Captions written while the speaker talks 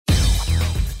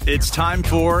It's time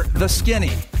for The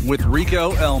Skinny with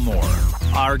Rico Elmore.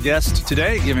 Our guest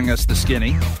today giving us The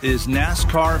Skinny is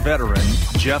NASCAR veteran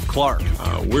Jeff Clark.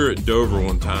 We're at Dover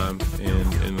one time,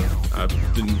 and I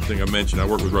didn't think I mentioned I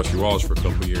worked with Rusty Wallace for a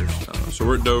couple of years. So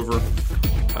we're at Dover.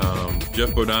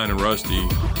 Jeff Bodine and Rusty,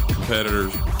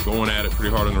 competitors, going at it pretty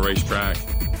hard on the racetrack.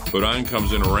 Bodine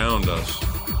comes in around us,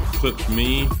 clips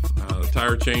me, the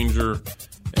tire changer,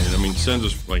 and sends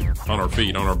us like on our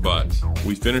feet, on our butts.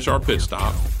 We finish our pit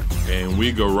stop, and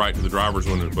we go right to the driver's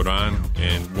window at Bodine,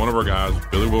 and one of our guys,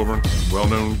 Billy Wilburn,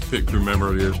 well-known pit crew member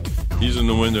of yours, he's in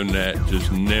the window net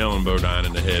just nailing Bodine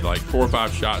in the head, like 4 or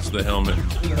 5 shots to the helmet.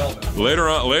 Later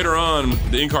on,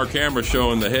 the in-car camera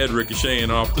showing the head ricocheting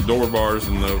off the door bars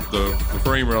and the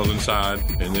frame rails inside,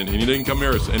 and he didn't come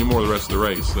near us anymore the rest of the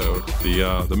race, so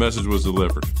the message was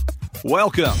delivered.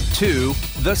 Welcome to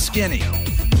The Skinny.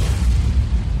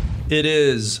 It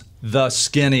is The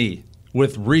Skinny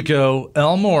with Rico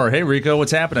Elmore. Hey, Rico,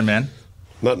 what's happening, man?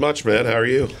 Not much, man. How are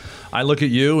you? I look at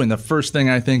you, and the first thing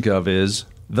I think of is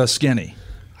The Skinny.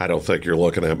 I don't think you're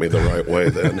looking at me the right way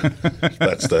then,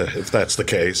 if that's the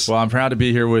case. Well, I'm proud to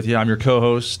be here with you. I'm your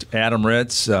co-host, Adam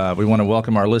Ritz. We want to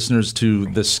welcome our listeners to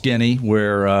The Skinny,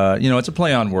 where, it's a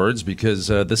play on words because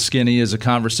The Skinny is a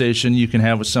conversation you can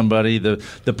have with somebody.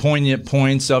 The poignant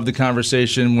points of the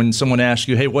conversation, when someone asks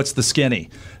you, hey, what's The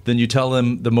Skinny? Then you tell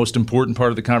them the most important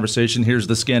part of the conversation, here's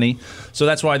The Skinny. So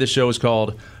that's why the show is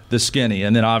called The Skinny.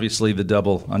 And then obviously the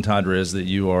double entendre is that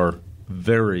you are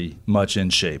very much in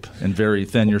shape and very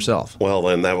thin yourself. Well,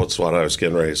 then that was what I was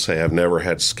getting ready to say. I've never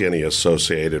had skinny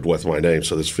associated with my name,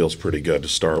 so this feels pretty good to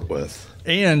start with.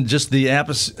 And just the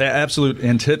absolute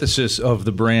antithesis of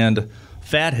the brand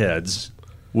Fatheads,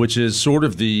 which is sort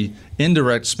of the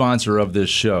indirect sponsor of this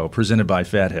show, presented by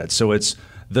Fatheads. So it's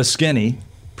The Skinny,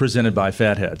 presented by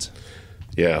Fatheads.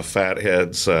 Yeah,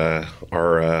 Fatheads are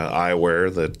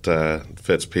eyewear that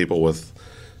fits people with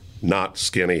not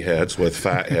skinny heads, with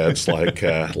fat heads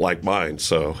like mine.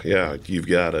 So, yeah, you've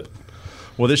got it.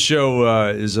 Well, this show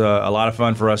is a lot of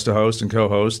fun for us to host and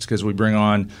co-host because we bring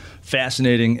on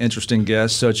fascinating, interesting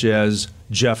guests such as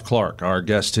Jeff Clark, our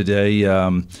guest today.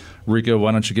 Rico,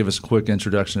 why don't you give us a quick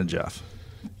introduction to Jeff?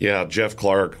 Yeah, Jeff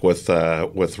Clark with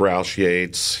Roush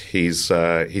Yates. He's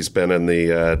been in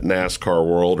the NASCAR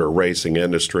world or racing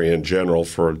industry in general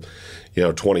for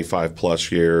 25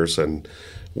 plus years, and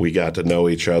we got to know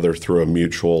each other through a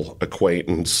mutual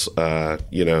acquaintance,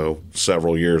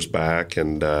 several years back,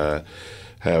 and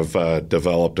have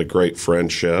developed a great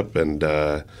friendship. And,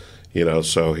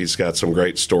 so he's got some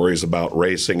great stories about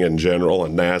racing in general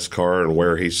and NASCAR and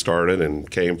where he started and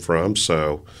came from.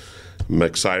 So I'm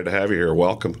excited to have you here.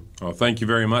 Welcome. Well, thank you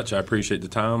very much. I appreciate the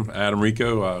time. Adam,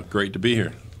 Rico, great to be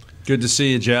here. Good to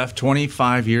see you, Jeff.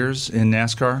 25 years in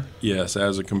NASCAR? Yes,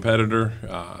 as a competitor.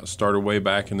 Started way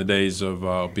back in the days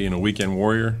of being a weekend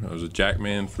warrior. I was a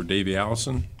jackman for Davey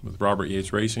Allison with Robert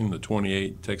Yates Racing, the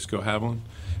 28 Texaco Haviland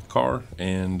car,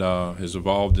 and has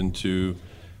evolved into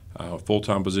a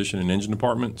full-time position in engine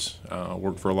departments.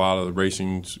 Worked for a lot of the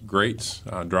racing's greats,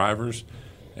 drivers,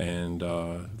 and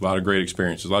a lot of great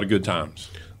experiences, a lot of good times.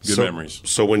 Good memories.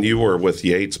 So when you were with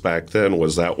Yates back then,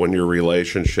 was that when your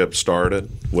relationship started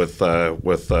with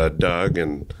Doug?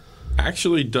 And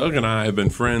actually, Doug and I have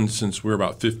been friends since we were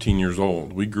about 15 years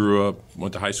old. We grew up,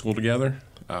 went to high school together,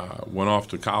 went off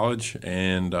to college,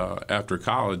 and after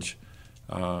college,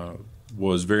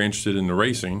 was very interested in the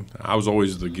racing. I was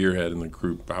always the gearhead in the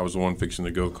group. I was the one fixing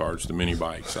the go-karts, the mini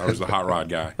bikes. I was the hot rod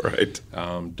guy. Right.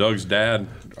 Doug's dad,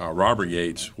 Robert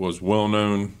Yates, was well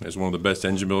known as one of the best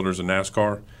engine builders in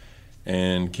NASCAR,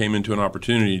 and came into an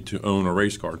opportunity to own a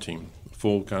race car team,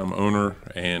 full-time owner,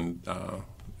 and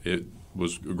it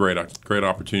was a great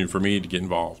opportunity for me to get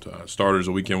involved. Started as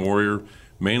a weekend warrior,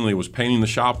 mainly was painting the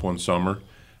shop one summer,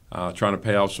 trying to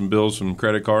pay off some bills, some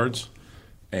credit cards,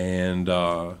 and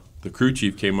the crew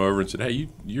chief came over and said, hey,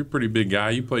 you're a pretty big guy.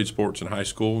 You played sports in high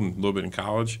school and a little bit in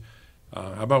college.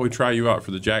 How about we try you out for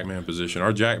the jackman position?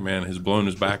 Our jackman has blown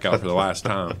his back out for the last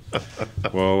time.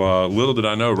 Well, little did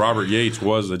I know, Robert Yates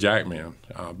was the jackman.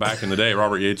 Back in the day,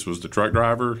 Robert Yates was the truck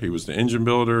driver. He was the engine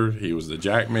builder. He was the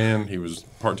jackman. He was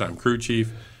part-time crew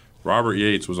chief. Robert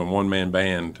Yates was a one-man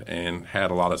band and had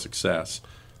a lot of success.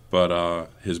 But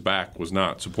his back was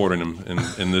not supporting him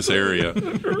in this area.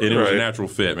 And it was a natural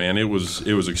fit, man. It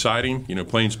was exciting,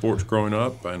 playing sports growing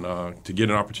up, and to get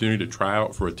an opportunity to try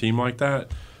out for a team like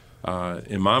that.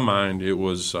 In my mind, it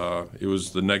was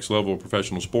the next level of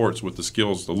professional sports with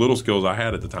the little skills I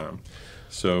had at the time.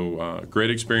 So great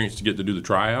experience to get to do the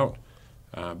tryout.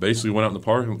 Basically went out in the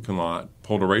parking lot,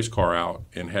 pulled a race car out,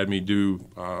 and had me do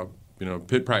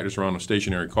pit practice around a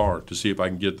stationary car to see if I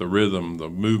can get the rhythm, the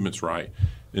movements right.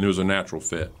 and it was a natural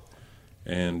fit.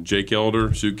 And Jake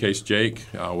Elder, Suitcase Jake,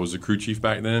 was the crew chief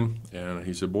back then, and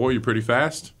he said, "Boy, you're pretty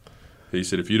fast." He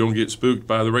said, "If you don't get spooked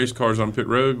by the race cars on pit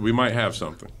road, we might have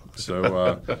something."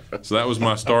 So so that was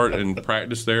my start in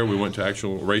practice there. We went to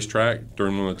actual racetrack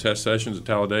during one of the test sessions at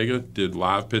Talladega, did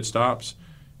live pit stops.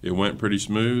 It went pretty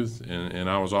smooth, and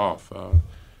I was off.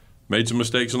 Made some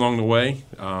mistakes along the way,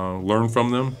 learned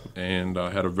from them, and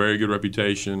had a very good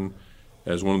reputation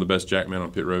as one of the best jackmen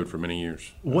on pit road for many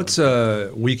years. What's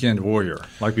a weekend warrior?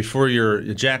 Like before you're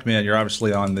a jackman, you're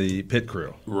obviously on the pit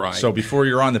crew. Right. So before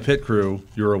you're on the pit crew,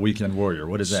 you're a weekend warrior.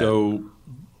 What is that? So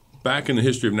back in the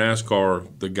history of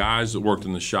NASCAR, the guys that worked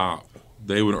in the shop,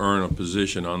 they would earn a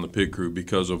position on the pit crew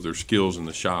because of their skills in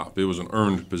the shop. It was an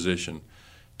earned position.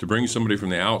 To bring somebody from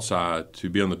the outside to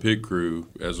be on the pit crew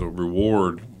as a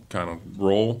reward kind of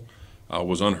role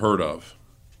was unheard of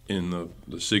in the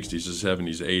 60s, the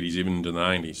 70s, the 80s, even into the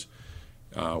 90s.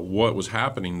 What was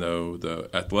happening, though, the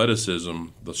athleticism,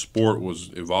 the sport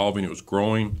was evolving, it was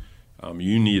growing.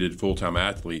 You needed full-time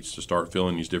athletes to start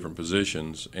filling these different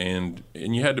positions, and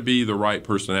you had to be the right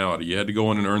personality. You had to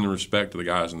go in and earn the respect of the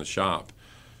guys in the shop.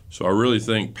 So I really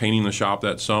think painting the shop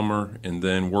that summer and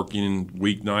then working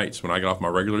weeknights when I got off my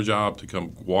regular job to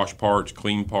come wash parts,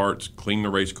 clean the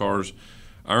race cars,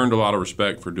 I earned a lot of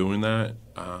respect for doing that,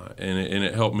 and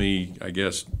it helped me, I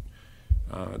guess,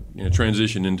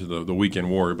 transition into the weekend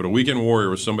warrior. But a weekend warrior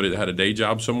was somebody that had a day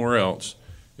job somewhere else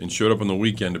and showed up on the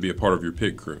weekend to be a part of your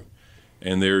pit crew.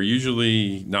 And they're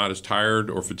usually not as tired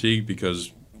or fatigued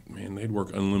because, man, they'd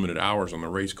work unlimited hours on the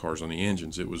race cars, on the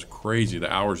engines. It was crazy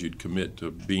the hours you'd commit to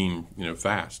being,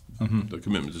 fast, the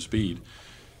commitment to speed.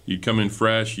 You'd come in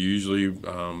fresh, usually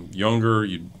younger,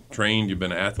 you'd trained, you've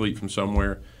been an athlete from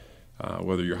somewhere.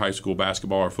 Whether your high school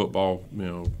basketball or football,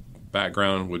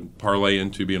 background would parlay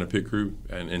into being a pit crew.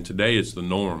 And today it's the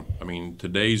norm. I mean,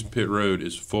 today's pit road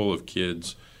is full of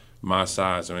kids my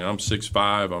size. I mean, I'm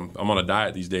 6'5". I'm on a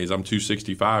diet these days. I'm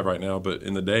 265 right now, but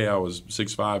in the day I was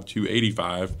 6'5",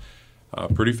 285,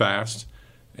 pretty fast.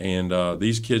 And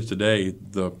these kids today,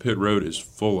 the pit road is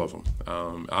full of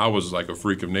them. I was like a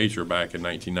freak of nature back in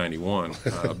 1991,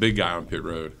 a big guy on pit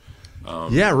road.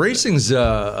 Racing's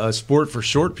a sport for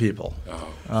short people.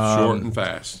 Short and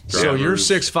fast. So you're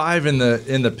 6'5"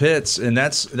 in the pits, and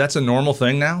that's a normal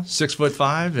thing now.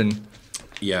 6'5", and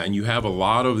yeah, and you have a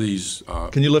lot of these.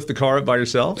 Can you lift the car up by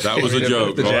yourself? That was a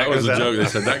joke. That was a joke. They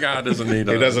said that guy doesn't need.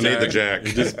 He doesn't need the jack.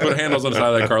 Just put handles on the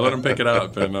side of that car. Let him pick it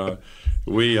up. And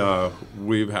we've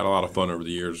had a lot of fun over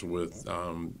the years with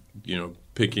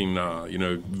picking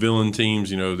villain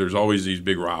teams. There's always these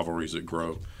big rivalries that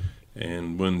grow.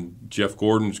 And when Jeff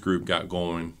Gordon's group got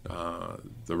going,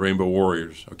 the Rainbow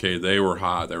Warriors, they were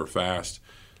hot, they were fast.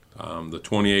 The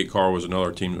 28 car was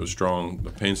another team that was strong. The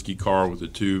Penske car with the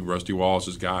two Rusty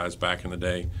Wallace's guys back in the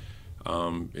day.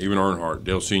 Even Earnhardt,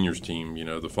 Dale Sr.'s team,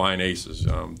 the Flying Aces.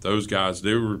 Those guys,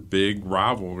 they were big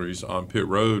rivalries on pit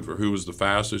road for who was the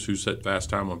fastest, who set fast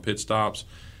time on pit stops.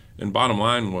 And bottom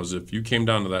line was, if you came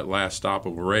down to that last stop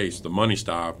of a race, the money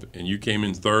stop, and you came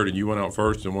in third and you went out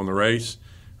first and won the race,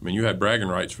 I mean, you had bragging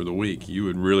rights for the week. You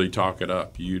would really talk it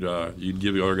up. You'd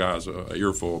give the other guys a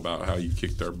earful about how you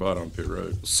kicked their butt on pit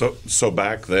road. So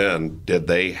back then, did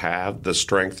they have the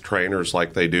strength trainers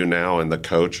like they do now and the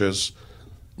coaches?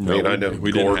 No,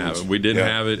 we didn't have it. We didn't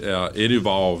have it. It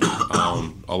evolved.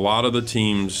 A lot of the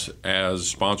teams, as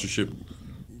sponsorship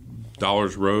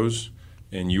dollars rose,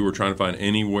 and you were trying to find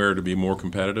anywhere to be more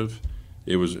competitive,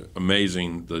 it was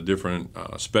amazing the different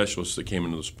specialists that came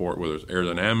into the sport, whether it's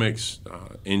aerodynamics,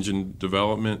 engine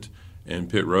development, and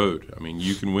pit road. I mean,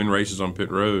 you can win races on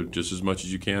pit road just as much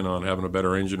as you can on having a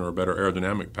better engine or a better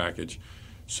aerodynamic package.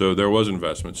 So there was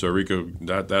investment. So, Rico,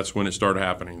 that's when it started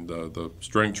happening. The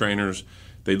strength trainers,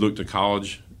 they looked to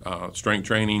college strength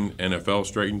training, NFL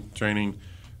strength training.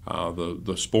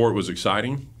 The sport was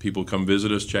exciting. People come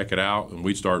visit us, check it out, and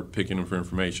we'd start picking them for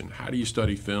information. How do you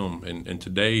study film? And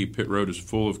today, pit road is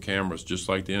full of cameras. Just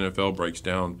like the NFL breaks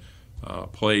down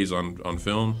plays on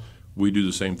film, we do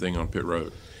the same thing on pit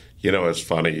road. It's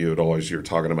funny. You're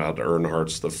talking about the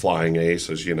Earnhardts, the Flying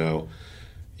Aces, You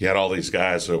had all these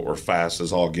guys that were fast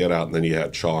as all get out, and then you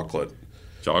had Chocolate.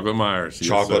 Chocolate Myers.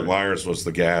 Chocolate Myers was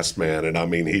the gas man, and I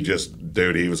mean, he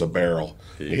was a barrel.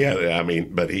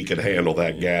 But he could handle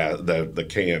that gas, the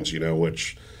cans,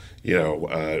 which,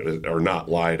 are not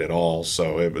light at all.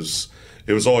 So it was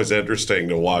always interesting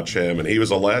to watch him, and he was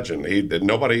a legend.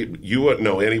 You wouldn't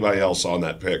know anybody else on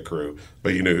that pit crew,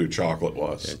 but you knew who Chocolate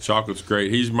was. Yeah, Chocolate's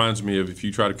great. He reminds me of, if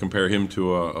you try to compare him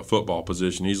to a football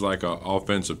position, he's like an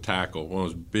offensive tackle, one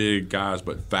of those big guys,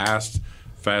 but fast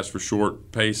fast for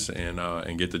short pace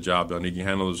and get the job done. He can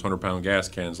handle those 100-pound gas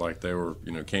cans like they were,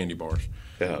 candy bars.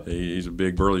 Yeah. He's a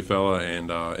big burly fella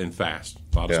and fast,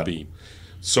 a lot of speed.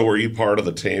 So were you part of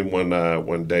the team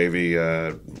when Davey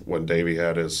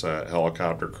had his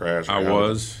helicopter crash? I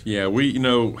was. Yeah,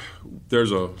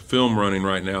 there's a film running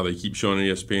right now they keep showing on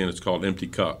ESPN. It's called Empty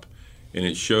Cup, and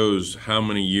it shows how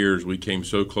many years we came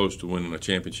so close to winning a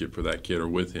championship for that kid or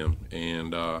with him.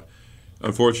 And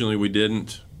unfortunately, we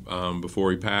didn't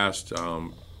before he passed.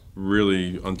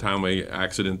 Really untimely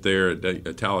accident there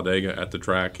at Talladega at the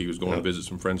track. He was going to visit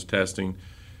some friends testing,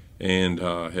 and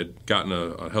had gotten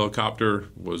a helicopter,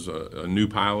 was a new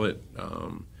pilot,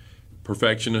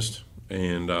 perfectionist,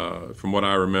 and from what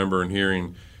I remember and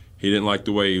hearing, he didn't like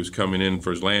the way he was coming in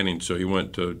for his landing, so he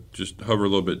went to just hover a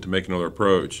little bit to make another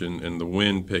approach, and the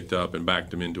wind picked up and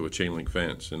backed him into a chain link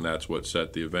fence, and that's what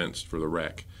set the events for the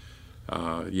wreck.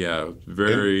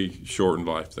 Very shortened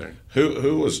life there.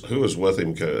 Who was with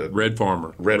him? Red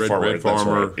Farmer. Red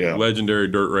Farmer, right. Yeah. Legendary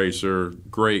dirt racer,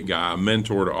 great guy,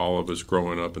 mentor to all of us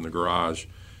growing up in the garage.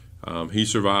 He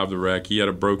survived the wreck. He had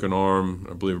a broken arm,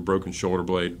 I believe a broken shoulder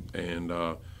blade, and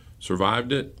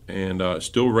survived it, and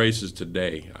still races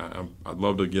today. I'd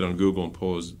love to get on Google and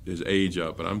pull his age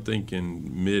up, but I'm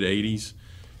thinking mid-80s.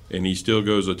 And he still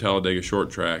goes to Talladega Short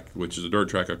Track, which is a dirt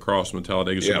track across from the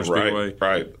Talladega Superspeedway,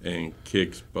 right, and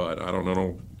kicks butt. I don't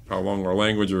know how long our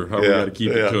language or how we got to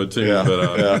keep it to a tune,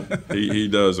 but he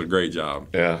does a great job.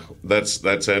 Yeah,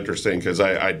 that's interesting because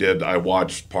I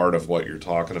watched part of what you're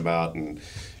talking about, and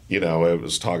it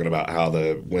was talking about how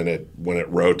when it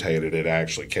rotated, it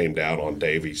actually came down on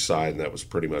Davey's side, and that was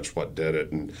pretty much what did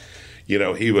it. And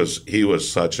he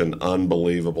was such an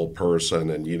unbelievable person,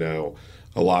 and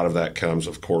a lot of that comes,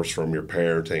 of course, from your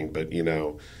parenting. But,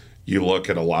 you look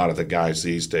at a lot of the guys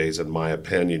these days, in my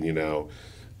opinion,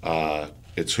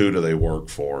 it's who do they work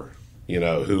for?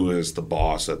 Who is the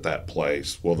boss at that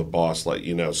place? Will the boss let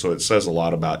you know? So it says a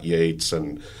lot about Yates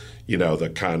and,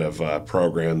 the kind of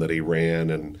program that he ran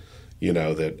and,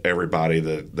 that everybody,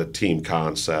 the team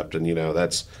concept. And,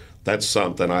 that's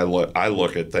something I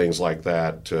look at things like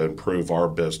that to improve our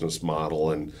business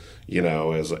model and,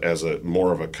 as a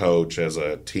more of a coach, as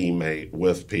a teammate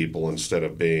with people instead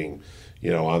of being,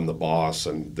 I'm the boss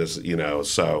and this,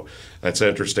 so that's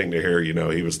interesting to hear,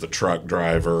 he was the truck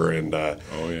driver and,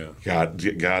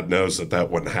 God knows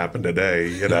that wouldn't happen today,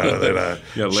 that,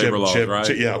 labor laws, right?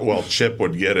 Chip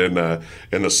would get in the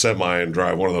semi and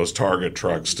drive one of those Target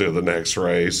trucks to the next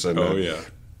race and,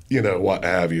 what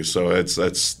have you. So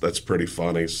that's pretty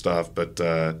funny stuff, but,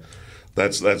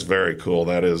 that's very cool.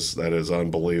 That is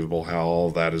unbelievable how all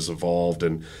that has evolved.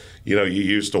 And you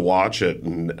used to watch it,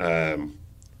 and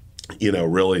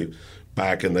really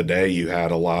back in the day, you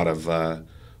had a lot of the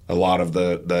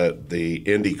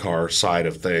IndyCar side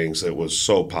of things. It was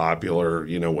so popular,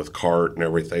 with kart and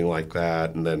everything like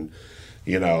that. And then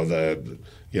where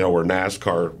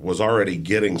NASCAR was already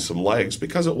getting some legs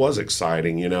because it was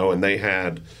exciting, and they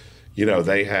had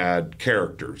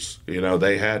characters.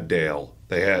 They had Dale.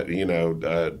 They had,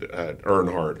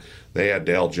 Earnhardt. They had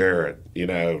Dale Jarrett.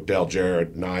 Dale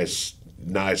Jarrett, nice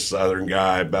Southern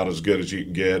guy, about as good as you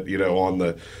can get. On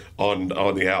the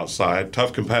outside,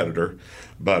 tough competitor,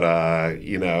 but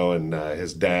and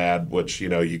his dad, which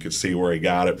you could see where he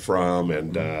got it from,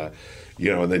 and and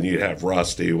then you'd have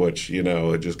Rusty, which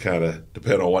it just kind of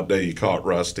depended on what day you caught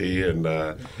Rusty, and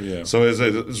so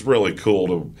it's really cool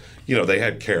to they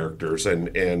had characters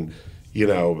and.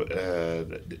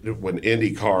 When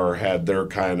IndyCar had their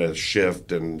kind of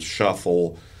shift and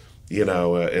shuffle, in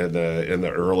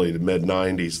the early to mid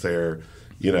 '90s, there,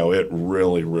 it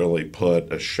really, really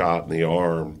put a shot in the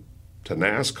arm to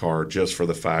NASCAR just for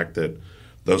the fact that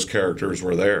those characters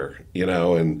were there,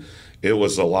 and it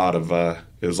was a lot of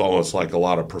it was almost like a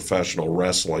lot of professional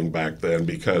wrestling back then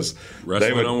because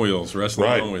wrestling on wheels,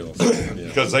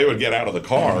 because they would get out of the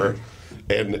car,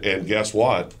 and guess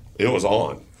what? It was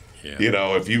on.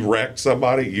 Yeah. If you wrecked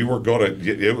somebody,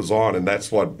 it was on. And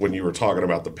that's what, when you were talking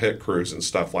about the pit crews and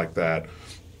stuff like that,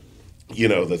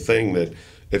 the thing that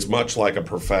it's much like a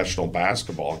professional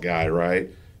basketball guy,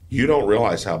 right? You don't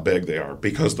realize how big they are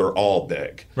because they're all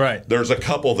big. Right. There's a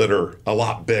couple that are a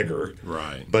lot bigger.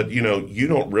 Right. But, you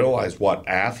don't realize what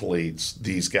athletes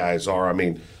these guys are. I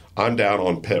mean, I'm down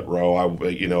on pit row,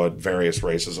 at various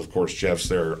races. Of course, Jeff's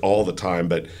there all the time,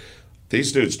 but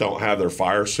these dudes don't have their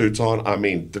fire suits on. I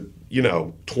mean,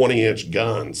 20-inch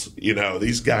guns.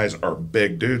 These guys are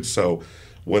big dudes. So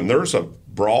when there's a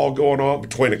brawl going on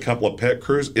between a couple of pit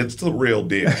crews, it's the real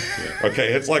deal.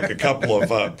 Okay, it's like a couple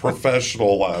of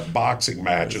professional boxing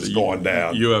matches going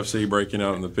down. UFC breaking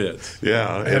out in the pits.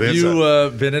 Yeah. Have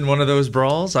you been in one of those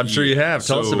brawls? I'm sure you have.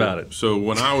 Tell us about it. So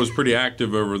when I was pretty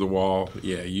active over the wall,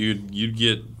 you'd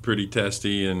get pretty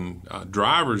testy, and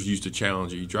drivers used to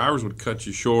challenge you. Drivers would cut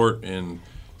you short and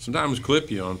sometimes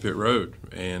clip you on pit road.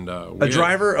 And a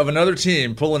driver of another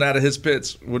team pulling out of his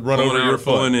pits would run over your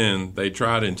foot. Pulling in, they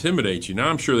try to intimidate you. Now,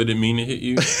 I'm sure they didn't mean to hit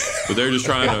you, but they're just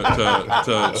trying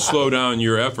to slow down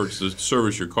your efforts to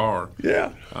service your car.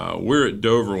 Yeah. We're at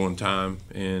Dover one time,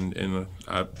 and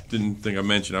I didn't think I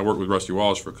mentioned I worked with Rusty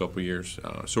Wallace for a couple of years.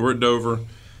 So we're at Dover.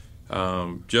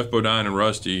 Jeff Bodine and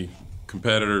Rusty,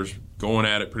 competitors, going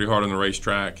at it pretty hard on the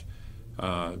racetrack.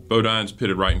 Bodine's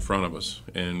pitted right in front of us,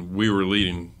 and we were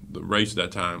leading the race at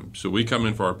that time. So we come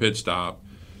in for our pit stop.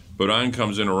 Bodine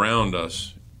comes in around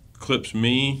us, clips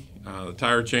me, the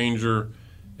tire changer,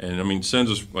 and sends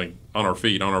us like on our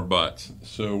feet, on our butts.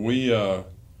 So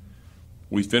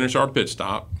we finish our pit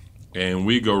stop, and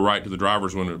we go right to the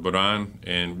driver's window at Bodine.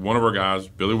 And one of our guys,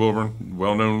 Billy Wilburn,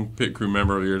 well-known pit crew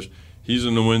member of yours, he's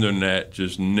in the window net,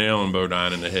 just nailing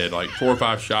Bodine in the head, like 4 or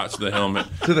 5 shots to the helmet.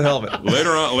 To the helmet.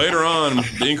 Later on,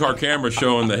 the in-car camera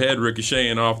showing the head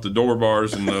ricocheting off the door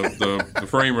bars and the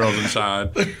frame rails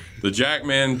inside. The jack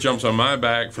man jumps on my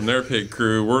back from their pit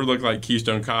crew. We're looking like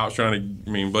Keystone Cops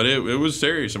but it was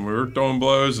serious. We were throwing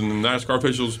blows, and the NASCAR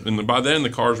officials, and by then the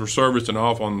cars were serviced and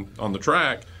off on the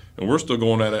track, and we're still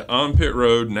going at it on pit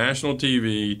road, national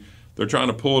TV. They're trying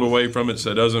to pull it away from it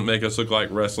so it doesn't make us look like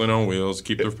wrestling on wheels,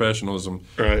 keep their professionalism.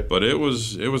 Right. But it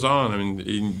was on.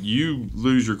 You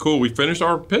lose your cool. We finished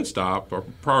our pit stop. Our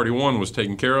priority one was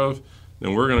taken care of.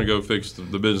 Then we're going to go fix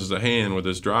the business at hand with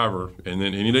this driver. And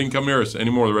he didn't come near us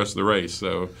anymore the rest of the race.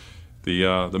 So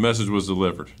the message was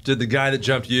delivered. Did the guy that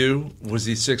jumped you, was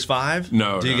he 6'5"?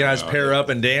 No. Do you guys pair up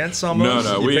and dance almost?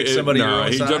 No. You pick somebody your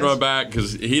own he size? jumped on my back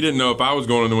because he didn't know if I was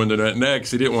going in the window net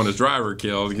next. He didn't want his driver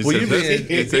killed. He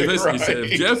said,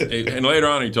 Jeff, and later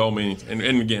on he told me, and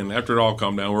again, after it all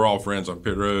calmed down, we're all friends on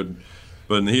pit road.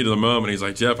 But in the heat of the moment, he's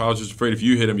like, Jeff, I was just afraid if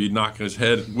you hit him, you'd knock his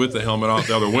head with the helmet off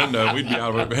the other window. We'd be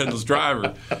out of a headless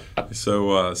driver.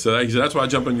 So he said, that's why I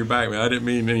jumped on your back, man. I didn't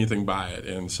mean anything by it.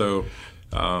 And so,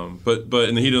 but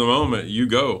in the heat of the moment, you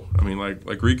go.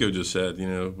 Like Rico just said,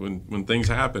 when things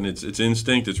happen, it's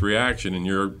instinct, it's reaction, and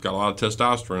you've got a lot of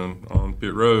testosterone on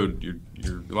pit road.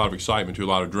 You're a lot of excitement to a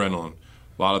lot of adrenaline,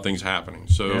 a lot of things happening.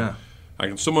 So. Yeah. I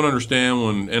can somewhat understand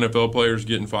when NFL players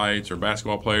get in fights or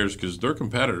basketball players because they're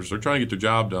competitors. They're trying to get their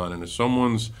job done. And if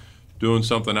someone's doing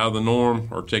something out of the norm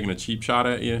or taking a cheap shot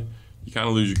at you, you kind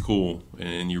of lose your cool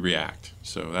and you react.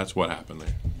 So that's what happened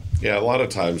there. Yeah, a lot of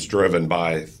times driven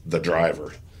by the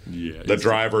driver. Yeah, the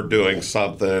driver doing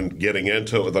something, getting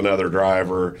into it with another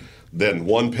driver. Then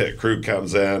one pit crew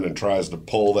comes in and tries to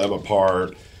pull them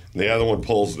apart. And the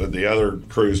other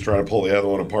crew's trying to pull the other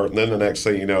one apart, and then the next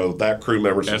thing you know, that crew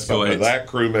member says something to that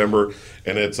crew member,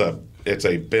 and it's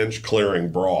a bench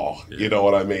clearing brawl. Yeah. You know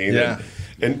what I mean? Yeah.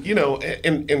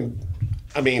 And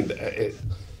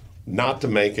not to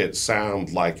make it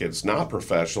sound like it's not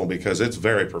professional, because it's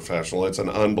very professional. It's an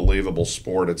unbelievable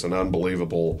sport. It's an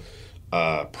unbelievable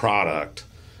product.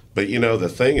 But the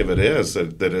thing of it is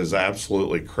that is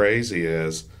absolutely crazy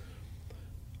is.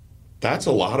 That's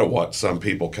a lot of what some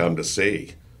people come to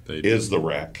see is the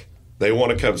wreck. They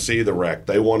want to come see the wreck.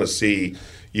 They want to see,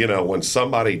 when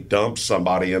somebody dumps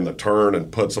somebody in the turn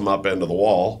and puts them up into the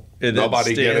wall.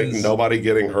 Nobody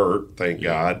getting hurt, thank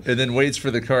God. And then waits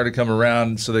for the car to come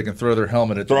around so they can throw their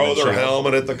helmet at the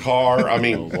helmet at the car.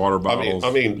 Water bottles.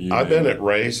 I've been at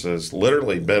races,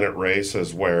 literally been at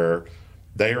races where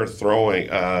they are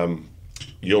throwing.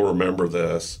 You'll remember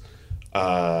this.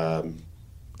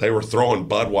 They were throwing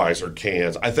Budweiser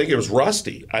cans. I think it was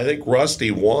Rusty. I think Rusty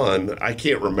won. I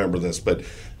can't remember this, but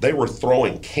they were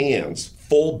throwing cans,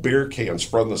 full beer cans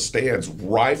from the stands,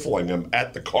 rifling them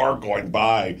at the car going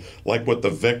by, like with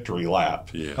the victory lap.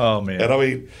 Yeah. Oh, man.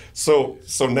 And so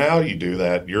now you do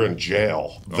that, you're in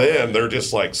jail. Then they're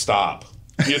just like, stop.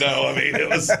 It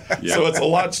was. Yeah. So it's a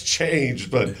lot's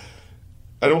changed, but.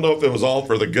 I don't know if it was all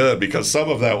for the good, because some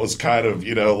of that was kind of,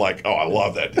 like, oh, I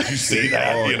love that. Did you see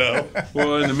that,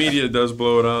 Well, and the media does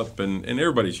blow it up, and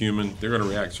everybody's human. They're going to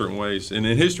react certain ways. And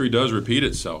history does repeat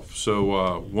itself.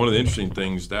 So one of the interesting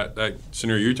things, that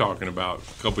scenario you're talking about,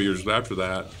 a couple years after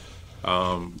that,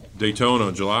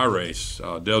 Daytona July race,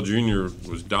 Dale Jr.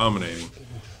 was dominating.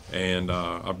 And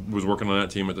I was working on that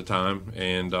team at the time.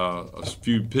 And a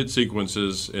few pit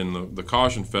sequences, and the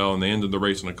caution fell, and they ended the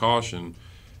race in a caution.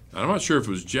 I'm not sure if it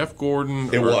was Jeff Gordon.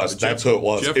 That's who it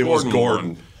was. Jeff Gordon was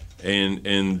Gordon.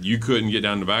 and you couldn't get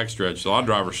down the backstretch. So a lot of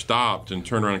drivers stopped and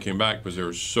turned around and came back because there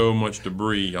was so much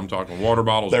debris. I'm talking water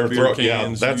bottles, beer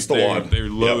cans. That's the one. They're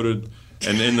loaded. Yep.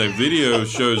 And then the video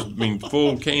shows,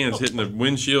 full cans hitting the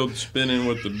windshield, spinning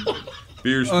with the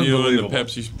beer spewing, the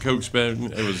Pepsi, Coke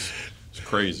spinning. It's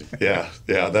crazy. Yeah,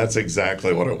 that's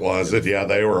exactly what it was. And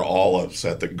they were all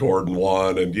upset that Gordon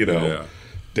won, and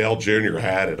Dale Jr.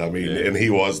 had it. And he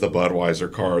was the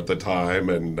Budweiser car at the time,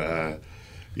 and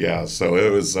so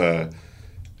it was. And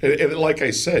like I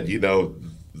said,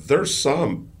 there's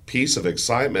some piece of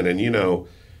excitement, and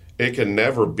it can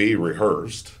never be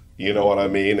rehearsed. You know what I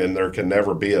mean? And there can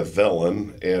never be a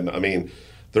villain. And,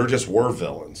 there just were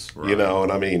villains, right.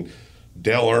 And,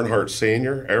 Dale Earnhardt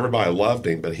Sr., everybody loved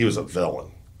him, but he was a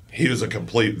villain. He was a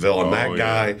complete villain. That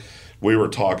guy, we were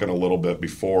talking a little bit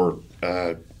before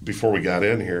we got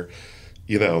in here.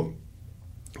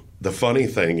 The funny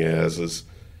thing is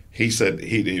he said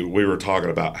we were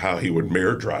talking about how he would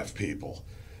mirror drive people.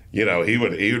 He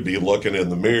would be looking in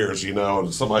the mirrors,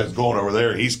 and somebody's going over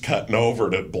there. He's cutting over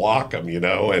to block them,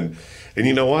 and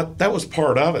you know what? That was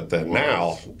part of it. Then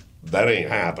now that ain't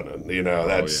happening.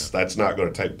 That's not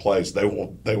going to take place. They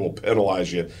will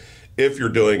penalize you if you're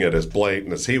doing it as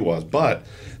blatant as he was. But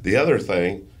the other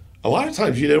thing, a lot of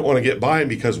times you didn't want to get by him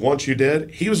because once you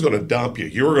did, he was going to dump you.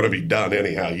 You were going to be done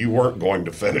anyhow. You weren't going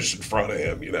to finish in front of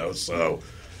him. So.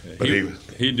 But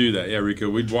he'd do that, Rico.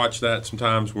 We'd watch that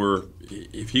sometimes where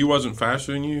if he wasn't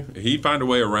faster than you, he'd find a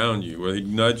way around you, where he'd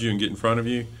nudge you and get in front of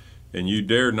you, and you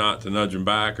dared not to nudge him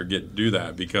back or do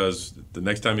that because the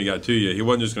next time he got to you, he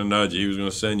wasn't just going to nudge you; he was going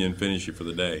to send you and finish you for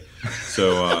the day.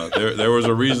 So there was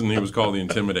a reason he was called the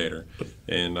Intimidator,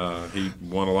 and he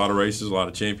won a lot of races, a lot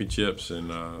of championships,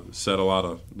 and set a lot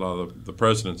of the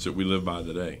precedents that we live by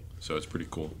today. So it's pretty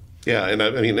cool. Yeah, and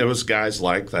it was guys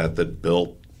like that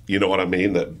built. You know what I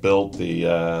mean? That built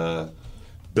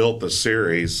the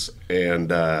series, and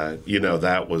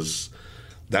that was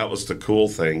the cool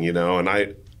thing, And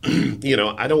I,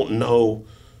 I don't know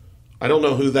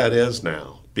who that is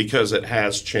now because it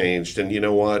has changed. And you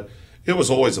know what? It was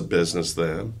always a business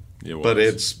then, but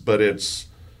it's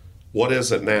what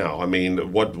is it now? It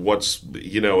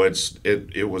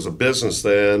was a business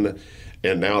then,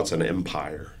 and now it's an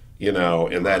empire, and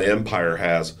that empire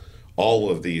has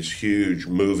all of these huge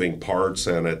moving parts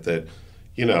in it that,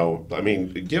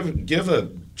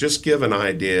 give an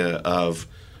idea of,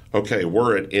 okay,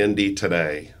 we're at Indy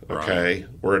today. Okay, right.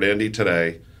 We're at Indy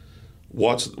today.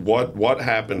 What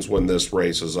happens when this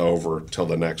race is over till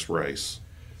the next race?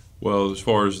 Well, as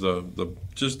far as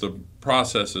the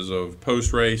processes of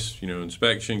post race,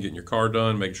 inspection, getting your car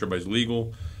done, making sure everybody's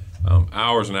legal.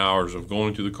 Hours and hours of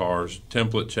going through the cars,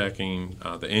 template checking.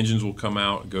 The engines will come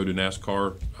out, go to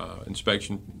NASCAR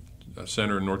inspection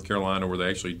center in North Carolina where they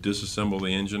actually disassemble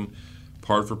the engine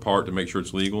part for part to make sure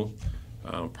it's legal.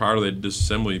 Prior to the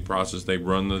disassembly process, they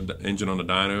run the engine on the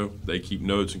dyno. They keep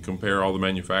notes and compare all the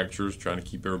manufacturers, trying to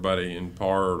keep everybody in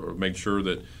par or make sure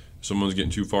that someone's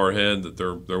getting too far ahead, that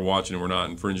they're watching and we're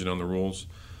not infringing on the rules.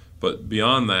 But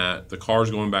beyond that, the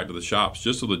cars going back to the shops,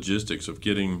 just the logistics of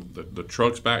getting the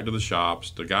trucks back to the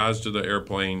shops, the guys to the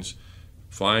airplanes,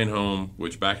 flying home,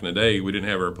 which back in the day, we didn't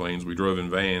have airplanes. We drove in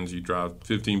vans. You drive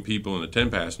 15 people in a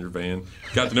 10-passenger van.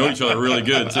 Got to know each other really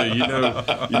good, too. You know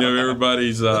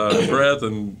everybody's breath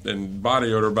and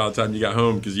body odor by the time you got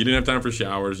home because you didn't have time for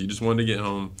showers. You just wanted to get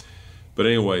home. But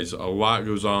anyways, a lot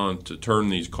goes on to turn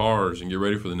these cars and get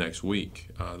ready for the next week.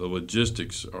 The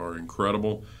logistics are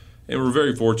incredible. And we're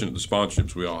very fortunate the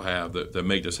sponsorships we all have that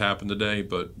make this happen today.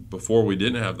 But before we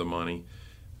didn't have the money,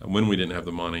 when we didn't have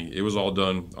the money, it was all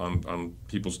done on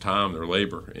people's time, their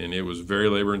labor. And it was very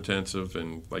labor intensive.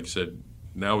 And like I said,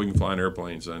 now we can fly in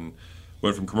airplanes and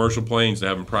went from commercial planes to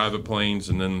having private planes.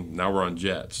 And then now we're on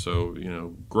jets. So,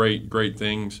 great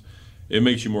things. It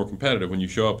makes you more competitive when you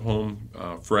show up home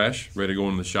fresh, ready to go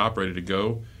in the shop, ready to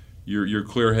go. You're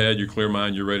clear head, you're clear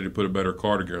mind, you're ready to put a better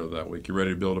car together that week. You're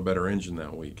ready to build a better engine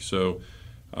that week. So,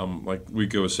 like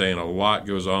Rico was saying, a lot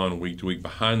goes on week to week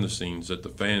behind the scenes that the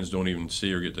fans don't even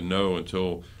see or get to know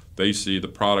until they see the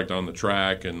product on the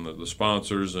track and the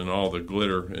sponsors and all the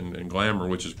glitter and glamour,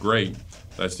 which is great.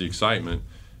 That's the excitement.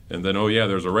 And then,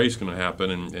 there's a race going to happen,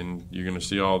 and you're going to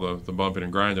see all the bumping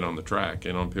and grinding on the track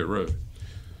and on pit road.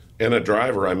 And a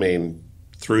driver,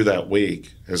 through that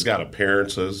week has got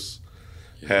appearances.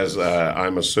 Has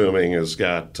I'm assuming has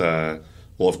got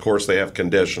of course they have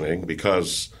conditioning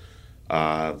because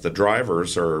the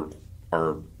drivers are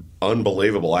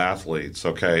unbelievable athletes.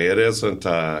 Okay, it isn't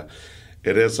a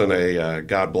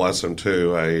God bless him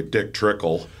too, a Dick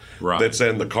Trickle that's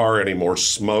in the car anymore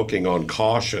smoking on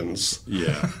cautions.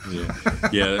 Yeah,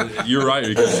 you're right.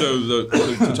 So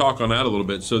to talk on that a little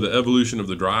bit, so the evolution of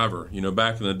the driver,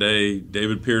 back in the day,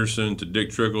 David Pearson to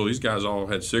Dick Trickle, these guys all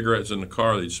had cigarettes in the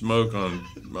car. They'd smoke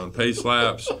on pace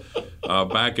laps.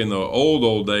 Back in the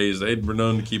old days, they'd been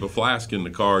known to keep a flask in the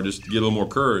car just to get a little more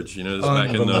courage. This is back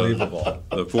in the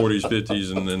 40s,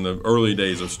 50s, and in the early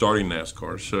days of starting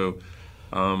NASCAR. So,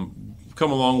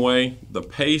 come a long way. The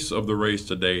pace of the race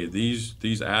today,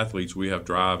 these athletes we have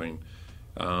driving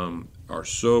are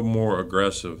so more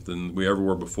aggressive than we ever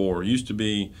were before. It used to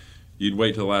be you'd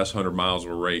wait till the last 100 miles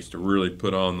of a race to really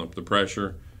put on the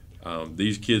pressure.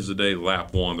 These kids today,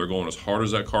 lap one, they're going as hard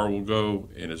as that car will go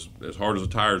and as hard as the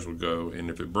tires will go. And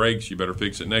if it breaks, you better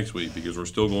fix it next week because we're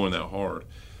still going that hard.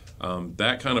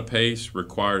 That kind of pace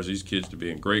requires these kids to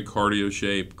be in great cardio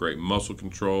shape, great muscle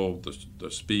control, the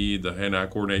speed, the hand-eye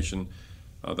coordination.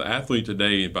 The athlete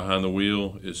today behind the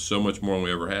wheel is so much more than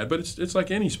we ever had. But it's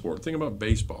like any sport. Think about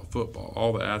baseball, football,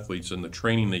 all the athletes and the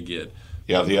training they get.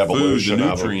 Yeah, the evolution food,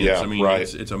 the of nutrients. them. Yeah,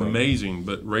 right. It's amazing.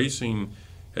 But racing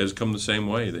has come the same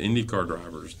way. The IndyCar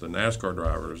drivers, the NASCAR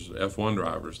drivers, F1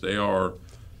 drivers,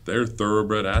 they're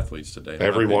thoroughbred athletes today.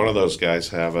 Every one of those guys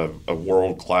have a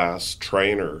world-class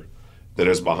trainer that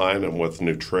is behind them with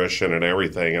nutrition and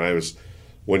everything. And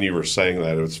when you were saying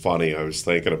that, it was funny. I was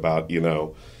thinking about,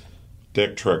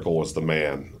 Dick Trickle was the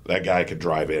man. That guy could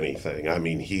drive anything. I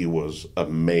mean, he was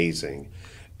amazing.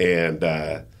 And,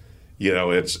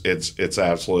 it's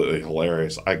absolutely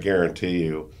hilarious. I guarantee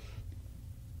you,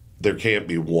 there can't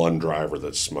be one driver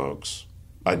that smokes.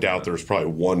 I doubt there's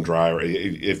probably one driver.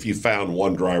 If you found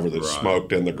one driver that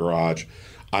smoked in the garage,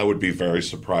 I would be very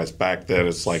surprised. Back then,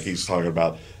 it's like he's talking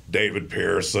about David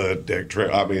Pearson, Dick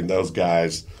Trickle. I mean, those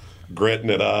guys gritting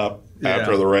it up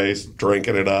after the race,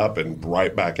 drinking it up, and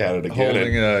right back at it again.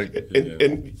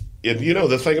 And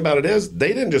the thing about it is, they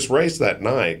didn't just race that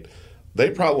night.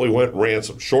 They probably went and ran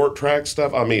some short track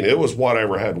stuff. I mean, it was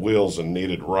whatever had wheels and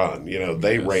needed run.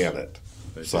 They ran it.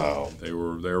 They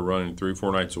were running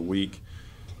 3-4 nights a week.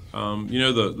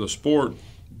 The sport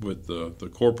with the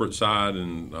corporate side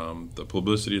and the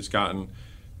publicity it's gotten,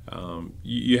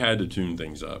 you had to tune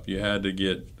things up. You had to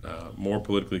get more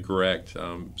politically correct.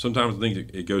 Sometimes I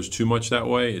think it goes too much that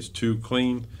way. It's too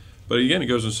clean. But again, it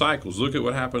goes in cycles. Look at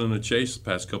what happened in the chase the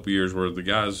past couple of years where the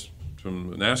guys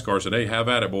from NASCAR said, hey, have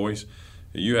at it, boys.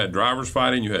 You had drivers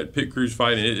fighting, you had pit crews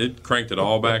fighting. It cranked it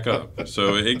all back up.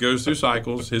 So it goes through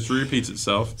cycles. History repeats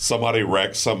itself. Somebody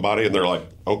wrecks somebody, and they're like,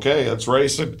 "Okay, let's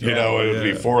race it."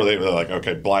 Before they were like,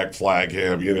 "Okay, black flag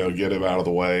him. Get him out of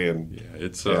the way." And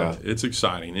it's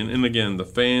exciting. And again, the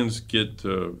fans get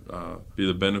to be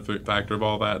the benefit factor of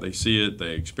all that. They see it,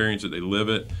 they experience it, they live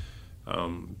it.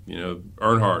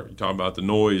 Earnhardt, you talk about the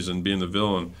noise and being the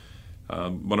villain.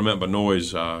 What I meant by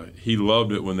noise, he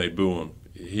loved it when they boo him.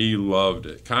 He loved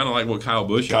it. Kind of like what Kyle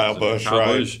Busch is. Kyle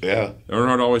Busch, yeah.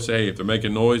 Earnhardt always say, hey, if they're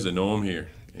making noise, they know I'm here.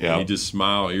 Yeah. He just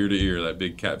smiled ear to ear, that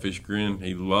big catfish grin.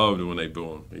 He loved it when they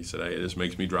boo him. He said, hey, this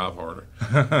makes me drive harder.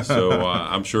 So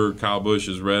I'm sure Kyle Busch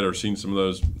has read or seen some of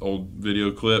those old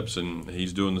video clips, and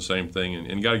he's doing the same thing.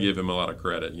 And got to give him a lot of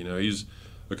credit. He's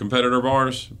a competitor of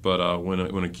ours, but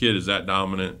when a kid is that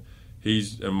dominant,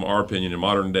 he's, in our opinion, in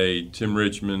modern day, Tim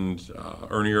Richmond,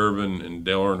 Ernie Irvan, and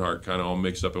Dale Earnhardt kind of all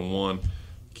mixed up in one.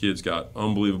 Kid's got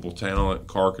unbelievable talent,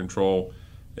 car control,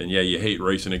 and you hate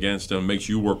racing against them. It makes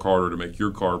you work harder to make your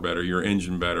car better, your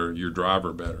engine better, your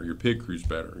driver better, your pit crews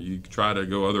better. You try to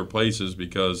go other places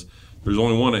because there's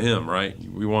only one of him, right?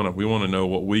 We want to know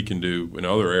what we can do in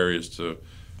other areas to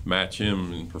match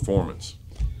him in performance.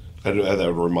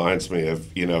 That reminds me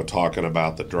of talking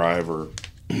about the driver.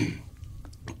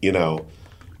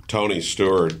 Tony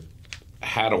Stewart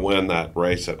had to win that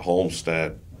race at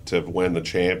Homestead to win the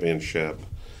championship.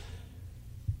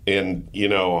 And,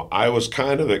 I was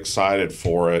kind of excited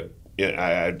for it.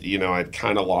 I'd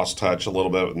kind of lost touch a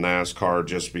little bit with NASCAR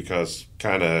just because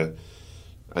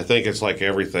I think it's like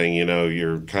everything,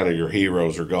 your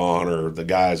heroes are gone or the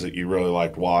guys that you really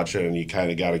liked watching, and you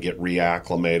kind of got to get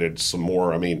reacclimated some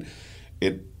more. I mean,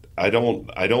 I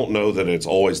don't know that it's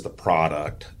always the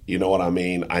product. You know what I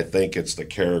mean? I think it's the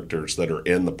characters that are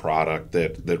in the product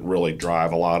that really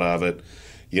drive a lot of it.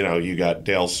 You got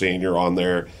Dale Sr. on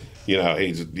there.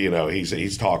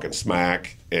 He's talking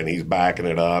smack and he's backing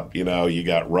it up. You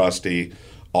got Rusty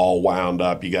all wound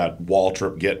up. You got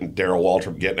Darrell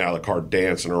Waltrip getting out of the car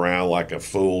dancing around like a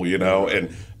fool.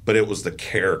 But it was the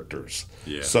characters.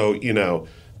 Yeah. So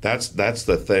that's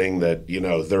the thing that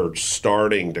they're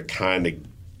starting to kind of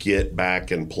get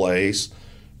back in place.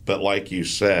 But like you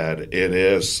said,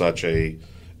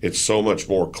 it's so much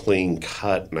more clean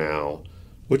cut now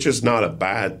which is not a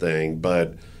bad thing,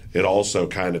 but it also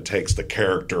kind of takes the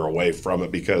character away from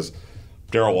it because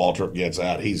Darrell Waltrip gets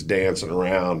out, he's dancing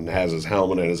around and has his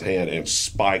helmet in his hand and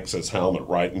spikes his helmet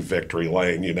right in victory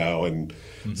lane, and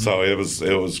so it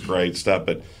was great stuff.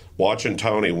 But watching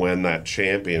Tony win that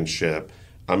championship,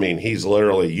 I mean, he's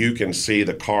literally, you can see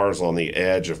the cars on the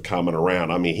edge of coming around.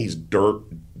 I mean, he's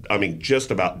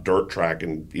just about dirt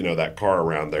tracking, that car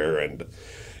around there. And,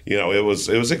 it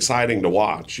was exciting to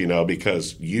watch,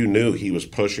 because you knew he was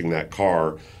pushing that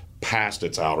car past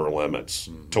its outer limits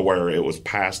to where it was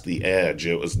past the edge.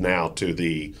 It was now to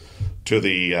the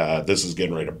this is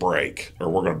getting ready to break, or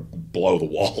we're going to blow the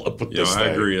wall up with this thing. I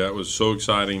agree. That was so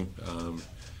exciting,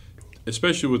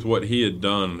 especially with what he had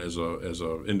done as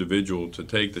a individual, to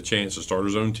take the chance to start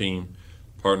his own team,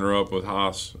 partner up with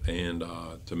Haas, and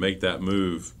to make that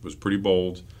move was pretty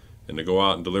bold. And to go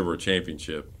out and deliver a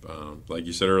championship, like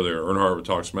you said earlier, Earnhardt would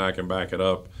talk smack and back it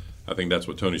up. I think that's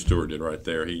what Tony Stewart did right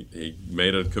there. He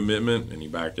made a commitment and he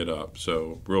backed it up.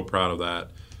 So real proud of that.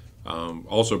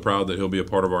 Also proud that he'll be a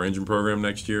part of our engine program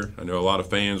next year. I know a lot of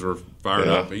fans were fired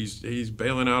up. He's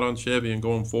bailing out on Chevy and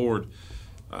going forward.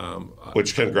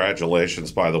 Which,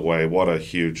 congratulations, by the way. What a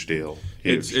huge deal.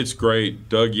 Huge. It's great.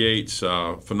 Doug Yates,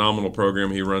 phenomenal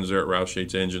program he runs there at Roush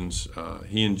Yates Engines.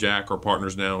 He and Jack are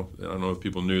partners now. I don't know if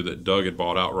people knew that Doug had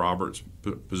bought out Robert's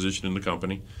position in the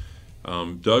company.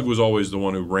 Doug was always the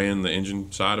one who ran the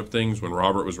engine side of things when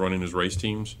Robert was running his race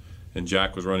teams and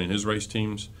Jack was running his race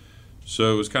teams.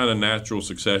 So it was kind of natural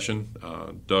succession.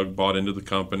 Doug bought into the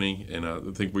company, and I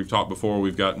think we've talked before,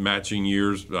 we've got matching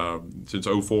years since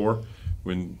 2004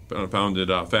 when founded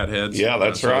Fatheads. Yeah,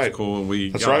 that's right. Cool.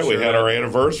 We had our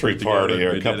anniversary party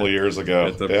a couple of years ago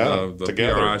at the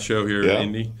PRI show here in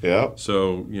Indy. Yeah.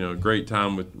 So, great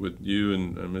time with you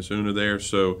and Miss Una there.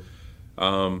 So,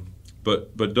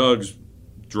 but Doug's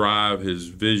drive, his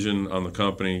vision on the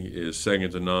company is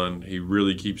second to none. He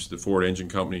really keeps the Ford Engine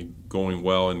Company going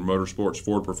well in motorsports.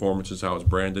 Ford Performance is how it's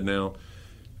branded now.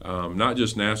 Not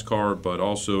just NASCAR, but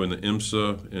also in the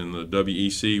IMSA, in the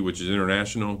WEC, which is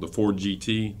international, the Ford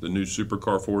GT, the new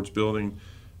supercar Ford's building.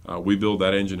 We build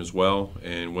that engine as well,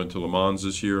 and went to Le Mans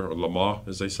this year, or Le Mans,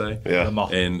 as they say. Yeah.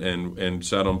 And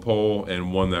sat on pole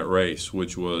and won that race,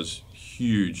 which was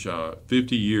huge.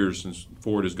 50 years since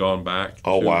Ford has gone back.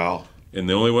 Oh, wow. And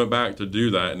they only went back to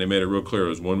do that, and they made it real clear. It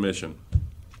was one mission.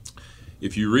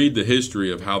 If you read the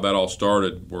history of how that all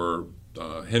started, where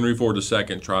Henry Ford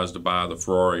II tries to buy the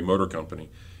Ferrari Motor Company,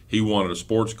 he wanted a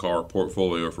sports car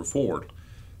portfolio for Ford.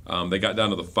 They got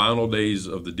down to the final days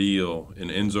of the deal, and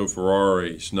Enzo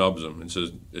Ferrari snubs him and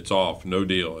says, it's off, no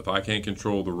deal. If I can't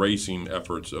control the racing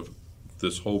efforts of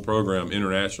this whole program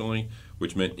internationally,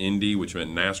 which meant Indy, which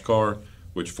meant NASCAR,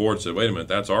 which Ford said, wait a minute,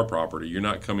 that's our property. You're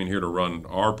not coming here to run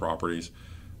our properties.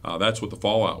 That's what the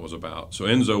fallout was about. So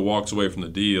Enzo walks away from the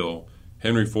deal.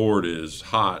 Henry Ford is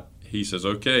hot. He says,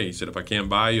 okay. He said, if I can't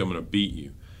buy you, I'm going to beat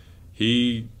you.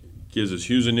 He gives this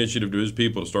huge initiative to his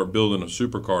people to start building a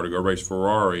supercar to go race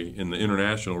Ferrari in the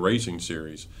International Racing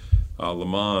Series. Le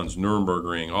Mans,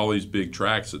 Nürburgring, all these big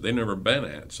tracks that they've never been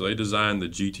at. So they designed the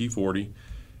GT40,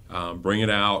 bring it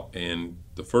out, and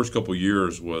the first couple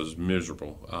years was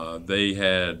miserable. They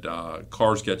had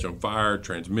cars catch on fire,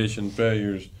 transmission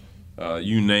failures,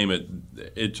 you name it.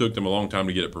 It took them a long time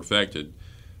to get it perfected.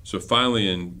 So finally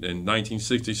in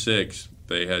 1966,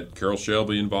 they had Carroll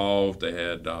Shelby involved. They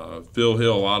had Phil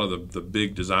Hill, a lot of the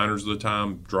big designers of the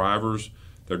time, drivers.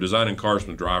 They're designing cars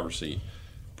from the driver's seat.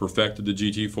 Perfected the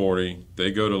GT40.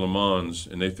 They go to Le Mans,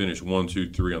 and they finish 1,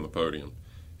 2, 3 on the podium.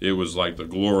 It was like the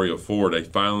glory of Ford. They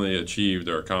finally achieved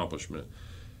their accomplishment.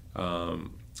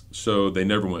 So they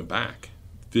never went back.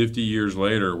 50 years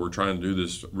later, we're trying to do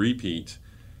this repeat,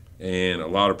 and a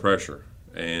lot of pressure.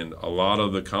 And a lot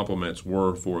of the compliments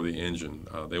were for the engine.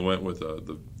 They went with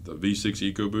the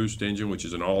V6 EcoBoost engine, which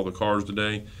is in all the cars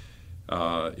today.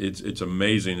 It's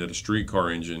amazing that a street car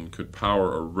engine could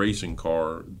power a racing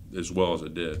car as well as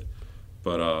it did.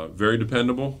 But very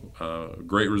dependable,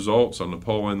 great results on the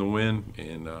pole and the win.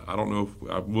 And I don't know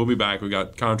if we'll be back. We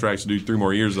got contracts to do 3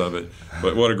 more years of it.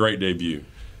 But what a great debut!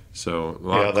 So a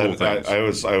lot of cool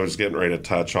things. I was getting ready to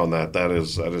touch on that. That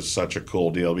is such a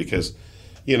cool deal because,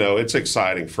 it's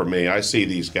exciting for me. I see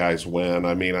these guys win.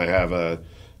 I mean, I have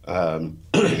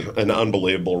an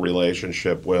unbelievable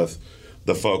relationship with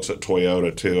the folks at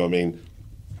Toyota too. I mean,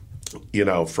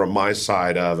 from my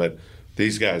side of it,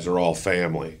 these guys are all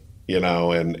family.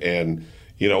 And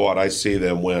you know what, I see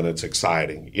them win. It's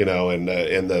exciting. And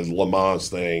the Le Mans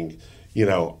thing,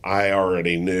 I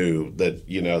already knew that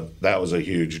that was a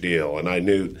huge deal, and I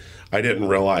didn't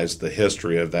realize the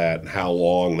history of that and how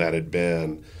long that had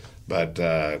been. But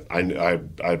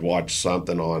I'd watched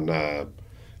something on,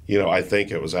 I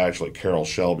think it was actually Carroll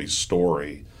Shelby's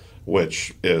story,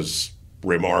 which is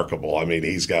remarkable. I mean,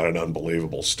 he's got an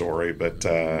unbelievable story, but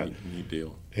Neat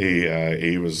deal.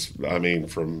 he was, I mean,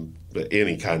 from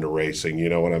any kind of racing, you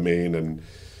know what I mean? And,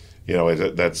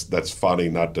 that's funny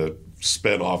not to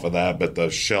spin off of that, but the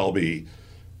Shelby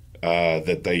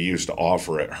that they used to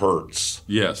offer at Hertz.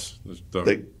 Yes,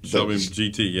 the Shelby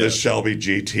GT. Yes. The Shelby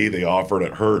GT they offered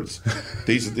at Hertz.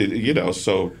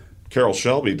 So Carroll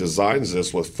Shelby designs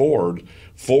this with Ford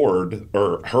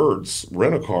or Hertz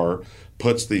Rent-A-Car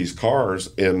puts these cars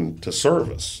into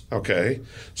service. Okay,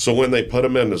 so when they put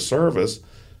them into service,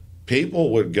 people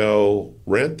would go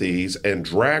rent these and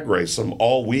drag race them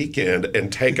all weekend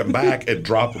and take them back and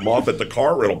drop them off at the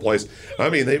car rental place. I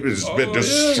mean, they've just been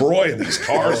destroying these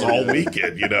cars all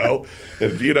weekend,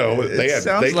 And,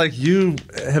 Sounds like you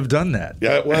have done that.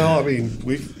 Yeah, well, I mean,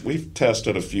 we've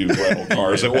tested a few rental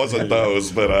cars. It wasn't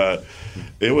those, but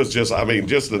it was just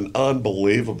an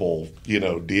unbelievable,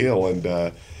 deal.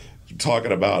 And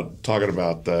talking about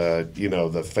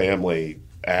the family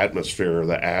atmosphere,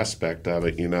 the aspect of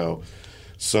it,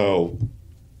 So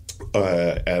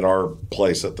at our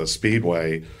place at the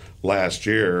Speedway last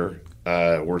year,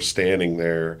 we're standing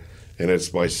there, and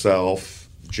it's myself,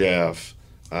 Jeff,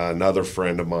 another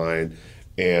friend of mine,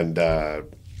 and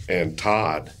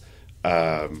Todd.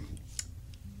 And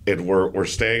we're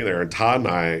staying there, and Todd and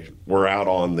I were out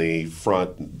on the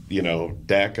front,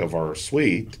 deck of our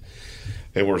suite,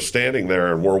 and we're standing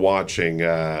there, and we're watching.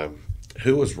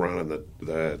 Who was running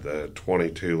the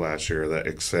 22 last year, the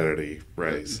Xfinity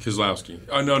race? Kozlowski.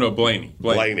 Oh, no, Blaney.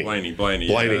 Blaney.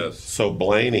 Yes. So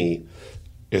Blaney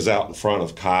is out in front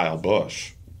of Kyle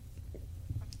Busch.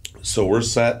 So we're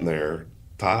sitting there.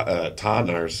 Todd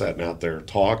and I are sitting out there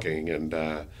talking, and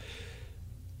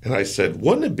I said,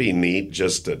 wouldn't it be neat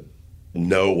just to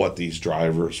know what these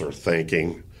drivers are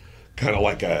thinking? Kind of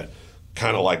like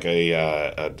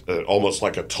almost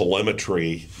like a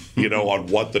telemetry, on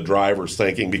what the driver's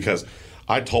thinking. Because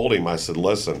I told him, I said,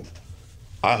 listen,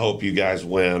 I hope you guys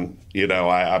win.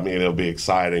 I mean, it'll be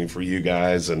exciting for you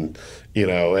guys, and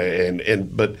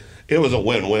but it was a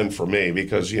win-win for me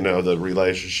because the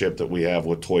relationship that we have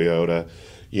with Toyota.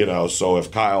 So if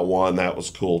Kyle won, that was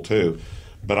cool too.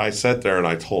 But I sat there and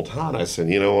I told Todd, I said,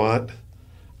 you know what?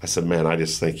 I said, man, I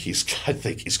think he's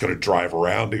going to drive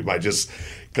around him.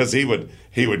 Because he would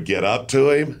get up to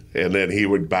him, and then he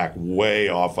would back way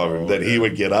off of him. Then he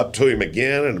would get up to him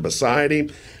again and beside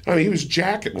him. I mean, he was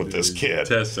jacking with this kid.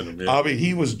 Testing him, yeah. I mean,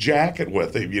 he was jacking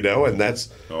with him, and that's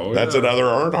another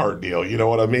Earnhardt deal. You know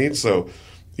what I mean? So,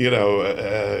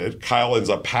 Kyle ends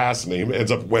up passing him,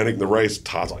 ends up winning the race.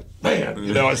 Todd's like, man,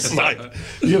 it's like,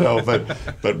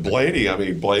 but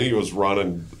Blaney was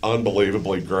running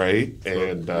unbelievably great,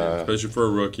 and especially for a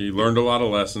rookie, learned a lot of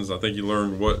lessons. I think he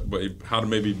learned how to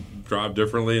maybe drive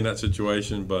differently in that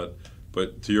situation. But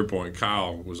to your point,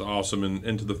 Kyle was awesome,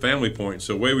 and to the family point.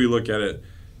 So the way we look at it,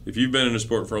 if you've been in a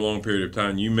sport for a long period of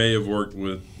time, you may have worked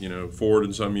with Ford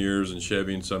in some years and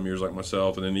Chevy in some years, like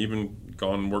myself, and then even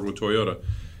gone and worked with Toyota.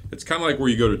 It's kind of like where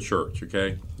you go to church,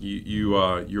 okay?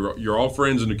 You're all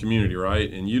friends in the community, right?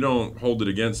 And you don't hold it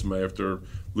against somebody if they're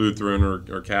Lutheran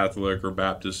or Catholic or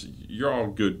Baptist. You're all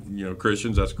good,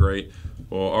 Christians. That's great.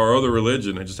 Well, our other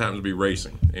religion, it just happens to be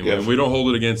racing, and we don't hold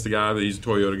it against the guy that he's a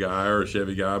Toyota guy or a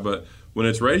Chevy guy. But when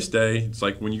it's race day, it's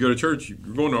like when you go to church, you're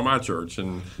going to my church,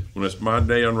 and when it's my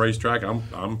day on racetrack,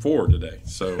 I'm Ford today.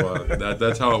 So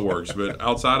that's how it works. But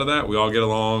outside of that, we all get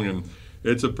along, and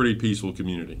it's a pretty peaceful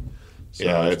community. So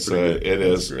yeah, it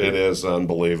is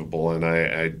unbelievable, and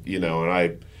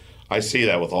I see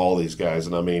that with all these guys,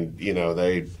 and I mean,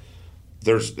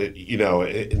 there's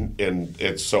and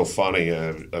it's so funny.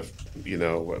 A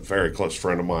very close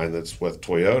friend of mine that's with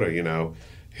Toyota,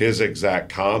 his exact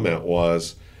comment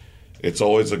was, "It's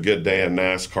always a good day in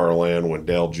NASCAR land when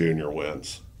Dale Jr.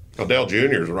 wins." Now Dale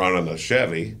Jr. is running a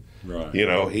Chevy, right?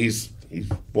 He's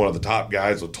one of the top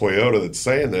guys with Toyota that's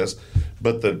saying this.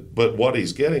 But what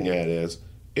he's getting at is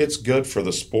it's good for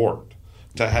the sport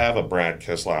to have a Brad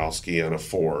Keselowski in a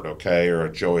Ford, okay, or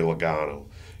a Joey Logano,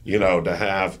 to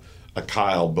have a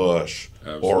Kyle Busch.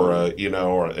 Absolutely. Or in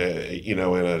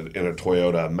a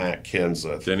Toyota, Matt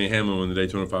Kenseth. Denny Hamlin in the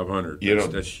Daytona 500.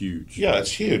 That's huge. Yeah,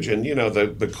 it's huge. And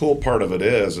the cool part of it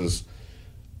is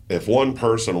if one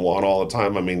person won all the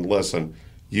time. I mean, listen,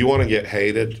 you want to get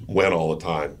hated, win all the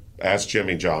time. Ask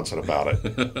Jimmy Johnson about it.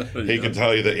 He can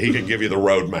tell you that he can give you the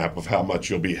roadmap of how much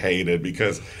you'll be hated,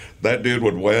 because that dude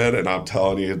would win, and I'm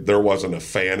telling you, there wasn't a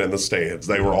fan in the stands.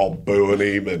 They were all booing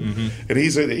him, and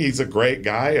he's a great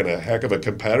guy and a heck of a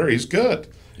competitor. He's good.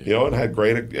 you know, and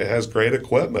it has great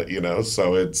equipment, you know.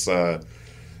 So it's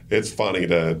funny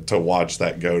to watch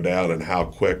that go down and how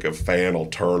quick a fan will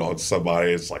turn on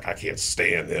somebody. It's like, I can't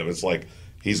stand him. It's like,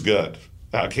 he's good.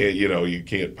 How can't, you know, you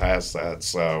can't pass that.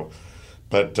 So,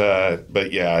 but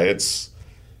yeah, it's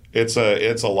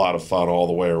a lot of fun all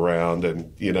the way around,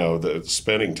 and you know, the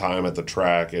spending time at the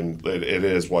track, and it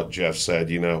is what Jeff said.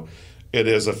 You know, it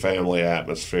is a family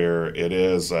atmosphere. It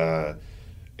is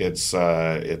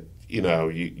you know,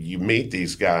 you meet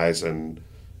these guys, and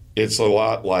it's a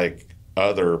lot like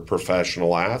other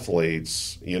professional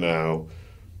athletes. You know,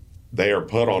 they are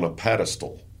put on a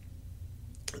pedestal,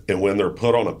 and when they're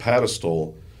put on a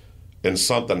pedestal, and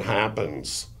something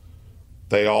happens,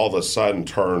 they all of a sudden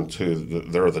turn to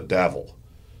they're the devil.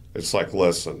 It's like,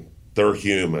 listen, they're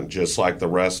human just like the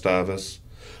rest of us.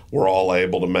 We're all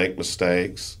able to make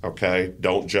mistakes, okay?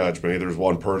 Don't judge me. There's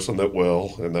one person that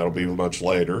will, and that'll be much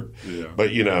later. Yeah.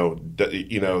 But, you know,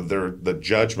 the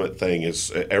judgment thing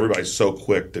is everybody's so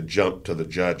quick to jump to the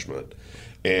judgment.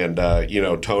 And, you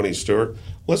know, Tony Stewart,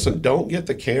 listen, don't get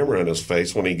the camera in his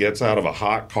face when he gets out of a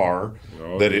hot car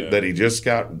that he just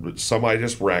somebody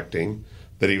just wrecked him,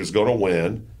 that he was going to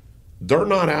win. They're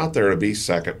not out there to be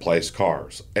second place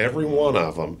cars. Every one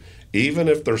of them, even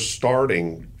if they're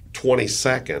starting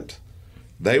 22nd,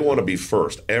 they want to be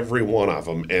first. Every one of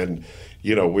them. And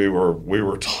you know, we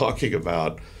were talking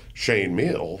about Shane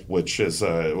Meal, which is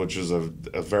a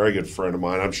very good friend of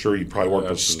mine. I'm sure you probably worked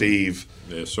with Steve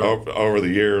over the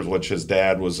years, which his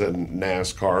dad was in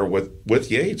NASCAR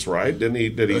with Yates, right? Didn't he?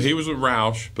 He was with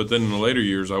Roush, but then in the later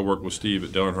years, I worked with Steve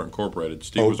at Dale Earnhardt Incorporated.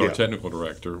 Steve was our technical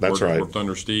director. Worked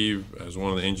under Steve as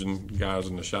one of the engine guys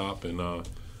in the shop, and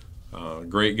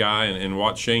great guy, and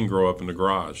watched Shane grow up in the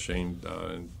garage. Shane,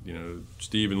 you know,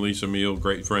 Steve and Lisa Meal,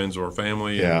 great friends of our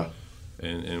family. Yeah.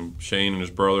 And Shane and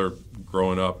his brother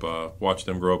growing up, watched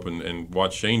them grow up and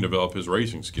watch Shane develop his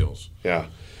racing skills. Yeah,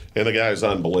 and the guy's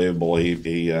unbelievable. He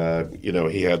you know,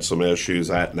 he had some issues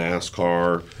at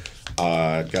NASCAR,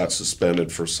 got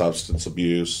suspended for substance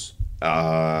abuse.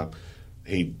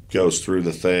 He goes through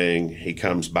the thing. He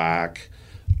comes back.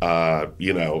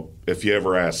 You know, if you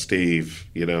ever ask Steve,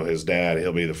 you know, his dad,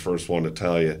 he'll be the first one to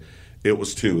tell you it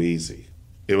was too easy.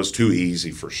 It was too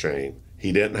easy for Shane.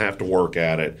 He didn't have to work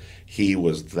at it. He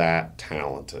was that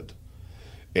talented.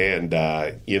 And,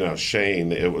 you know,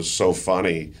 Shane, it was so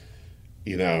funny,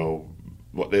 you know,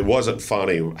 it wasn't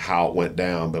funny how it went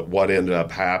down, but what ended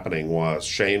up happening was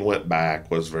Shane went back,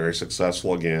 was very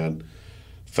successful again,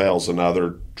 fails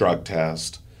another drug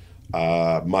test.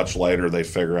 Much later, they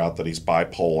figure out that he's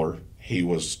bipolar. He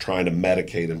was trying to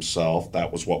medicate himself.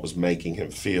 That was what was making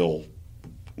him feel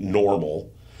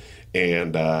normal.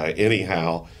 And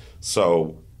anyhow,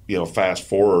 so, you know, fast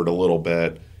forward a little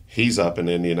bit, he's up in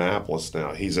Indianapolis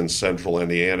now. He's in central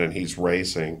Indiana, and he's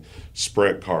racing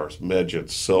sprint cars,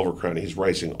 midgets, Silver Crown. He's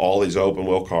racing all these open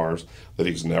wheel cars that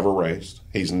he's never raced.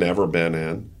 He's never been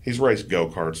in. He's raced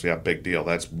go-karts. Yeah, big deal.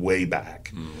 That's way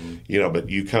back. Mm-hmm. You know, but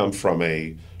you come from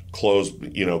a closed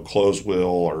wheel,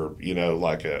 or, you know,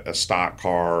 like a stock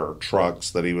car or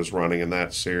trucks that he was running in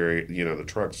that series, you know, the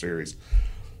truck series.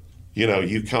 You know,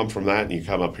 you come from that and you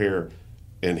come up here,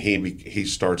 and he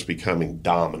starts becoming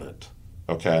dominant.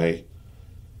 Okay,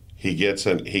 he gets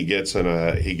in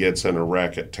a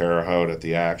wreck at Terre Haute at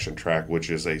the action track, which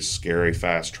is a scary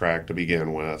fast track to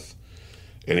begin with,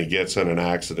 and he gets in an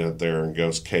accident there and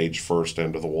goes cage first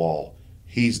into the wall.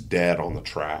 He's dead on the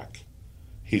track.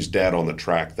 He's dead on the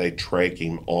track. They trach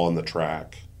him on the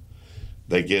track.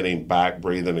 They get him back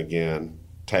breathing again,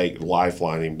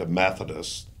 lifeline him to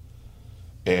Methodist.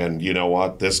 And you know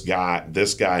what? This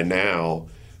guy now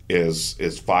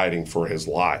is fighting for his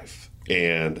life.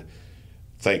 And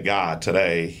thank God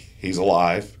today he's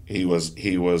alive. He was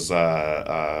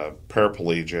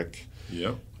paraplegic.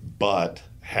 Yep. But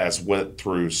has went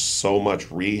through so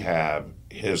much rehab.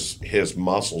 His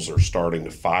muscles are starting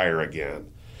to fire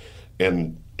again.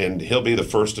 And he'll be the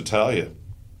first to tell you,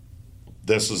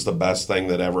 this is the best thing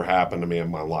that ever happened to me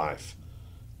in my life,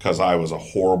 because I was a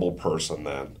horrible person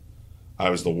then. I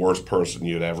was the worst person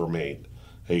you'd ever meet.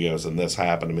 He goes, and this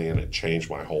happened to me, and it changed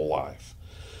my whole life.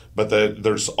 But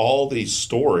there's all these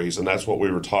stories, and that's what we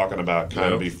were talking about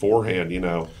kind of beforehand. You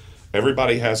know,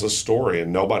 everybody has a story,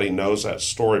 and nobody knows that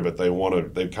story, but they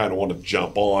kind of want to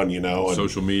jump on, you know. And,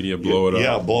 social media, blow it up.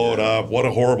 Yeah, blow it up. What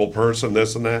a horrible person,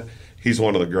 this and that. He's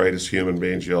one of the greatest human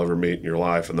beings you'll ever meet in your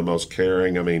life, and the most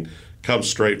caring. I mean, comes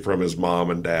straight from his mom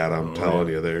and dad. I'm telling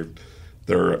you,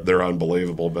 they're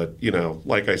unbelievable. But you know,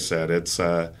 like I said, it's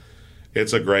a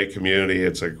great community.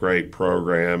 It's a great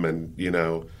program, and you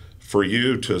know, for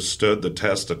you to have stood the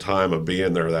test of time of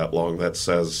being there that long, that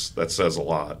says a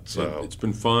lot. So it's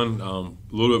been fun. A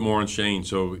little bit more on Shane.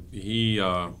 So he,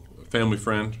 a family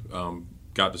friend,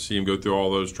 got to see him go through all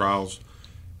those trials.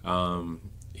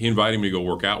 He invited me to go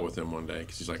work out with him one day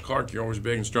because he's like, Clark, you're always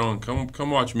big and strong. Come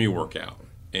watch me work out.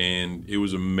 And it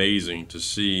was amazing to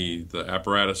see the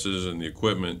apparatuses and the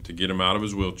equipment to get him out of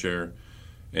his wheelchair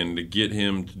and to get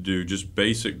him to do just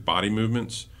basic body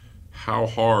movements, how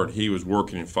hard he was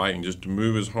working and fighting just to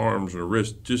move his arms or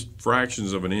wrists just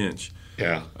fractions of an inch.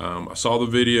 Yeah. I saw the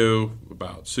video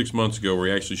about 6 months ago where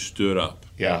he actually stood up.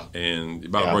 Yeah. And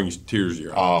about bringing tears to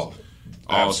your eyes. Oh,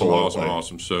 absolutely.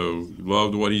 Awesome. So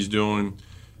loved what he's doing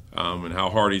and how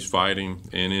hard he's fighting.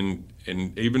 And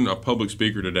even a public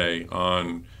speaker today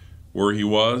on where he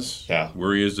was,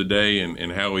 where he is today,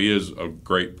 and how he is a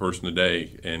great person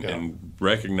today and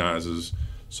recognizes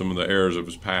some of the errors of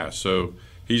his past. So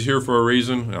he's here for a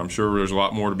reason. I'm sure there's a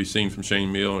lot more to be seen from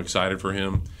Shane Meal. Excited for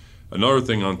him. Another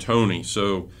thing on Tony.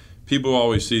 So people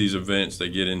always see these events they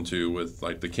get into with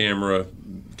like the camera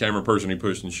person he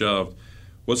pushed and shoved.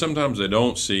 What sometimes they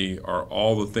don't see are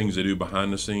all the things they do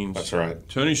behind the scenes. That's right.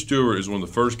 Tony Stewart is one of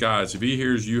the first guys, if he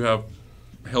hears you have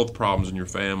health problems in your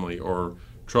family or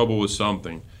trouble with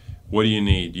something, what do you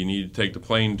need? You need to take the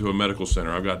plane to a medical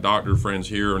center. I've got doctor friends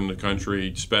here in the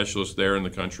country, specialists there in the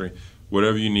country.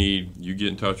 Whatever you need, you get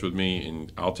in touch with me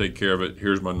and I'll take care of it.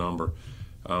 Here's my number.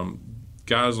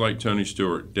 Guys like Tony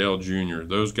Stewart, Dale Jr.,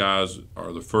 those guys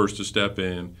are the first to step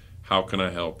in. How can I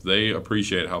help? They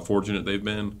appreciate how fortunate they've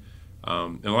been.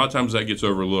 And a lot of times that gets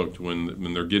overlooked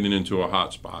when they're getting into a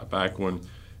hot spot. Back when,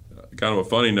 kind of a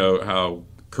funny note, how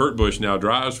Kurt Busch now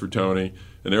drives for Tony,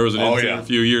 and there was an incident a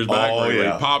few years back where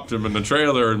he popped him in the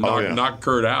trailer and knocked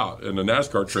Kurt out in the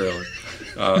NASCAR trailer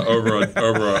over an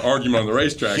argument on the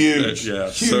racetrack. Huge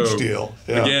deal.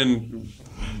 Yeah. Again,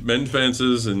 mend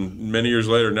fences, and many years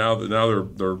later, now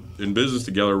they're in business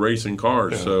together, racing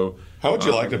cars. Yeah. So. How would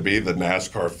you like to be the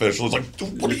NASCAR official? It's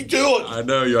like, what are you doing? I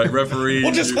know, you're like referee.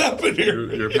 What just happened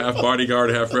here? You're half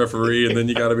bodyguard, half referee, and then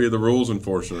you got to be the rules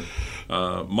enforcer.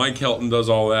 Mike Helton does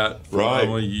all that. Right.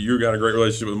 You got a great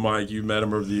relationship with Mike. You've met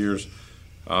him over the years.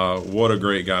 What a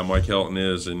great guy Mike Helton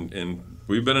is. And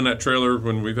we've been in that trailer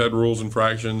when we've had rules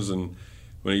infractions, and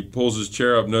when he pulls his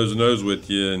chair up nose to nose with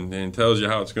you and tells you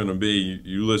how it's going to be,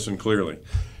 you listen clearly.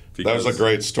 That was a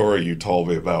great story you told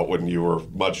me about when you were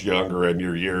much younger in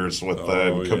your years with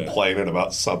complaining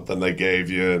about something they gave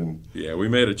you. And yeah, we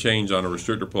made a change on a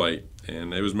restrictor plate,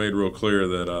 and it was made real clear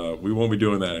that we won't be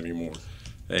doing that anymore.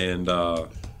 And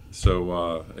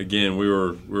so again, we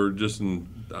were just in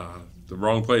the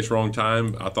wrong place, wrong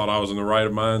time. I thought I was in the right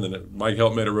of mind, and Mike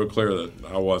Helton made it real clear that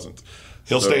I wasn't.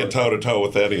 He'll stand toe-to-toe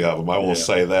with any of them. I will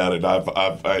say that,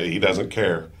 and he doesn't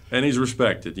care. And he's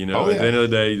respected. At the end of the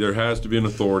day, there has to be an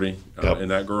authority in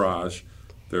that garage.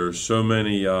 There's so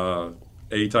many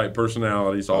A-type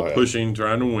personalities, all pushing,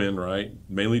 trying to win, right?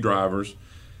 Mainly drivers.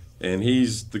 And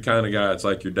he's the kind of guy, it's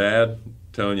like your dad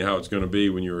telling you how it's going to be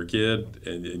when you were a kid,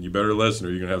 and you better listen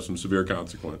or you're going to have some severe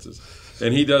consequences.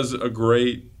 And he does a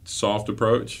great soft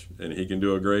approach, and he can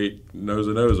do a great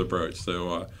nose-to-nose approach.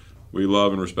 So we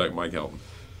love and respect Mike Helton.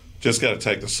 Just got to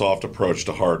take the soft approach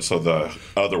to heart so the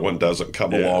other one doesn't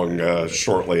come along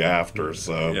shortly after.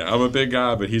 So yeah, I'm a big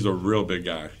guy, but he's a real big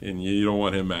guy, and you don't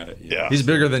want him mad at you. Yeah, he's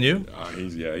bigger than you.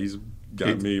 He's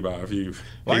got me by a few.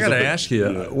 Well, I got to ask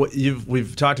you.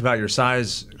 We've talked about your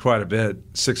size quite a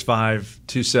bit. 6'5",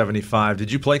 275.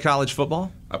 Did you play college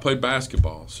football? I played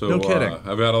basketball. So no kidding.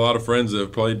 I've had a lot of friends that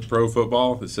have played pro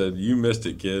football that said, you missed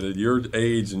it, kid. At your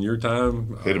age and your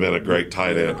time. He'd have been a great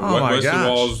tight end. Wesley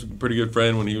Wall's a pretty good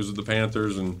friend when he was with the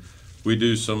Panthers, and we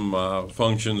do some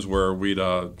functions where we'd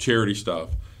charity stuff.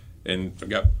 And I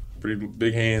got pretty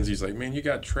big hands. He's like, man, you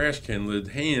got trash can lid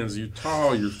hands. You're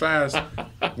tall. You're fast.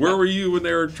 Where were you when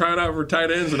they were trying out for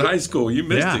tight ends in high school? You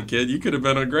missed it, kid. You could have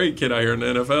been a great kid out here in the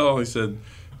NFL. He said,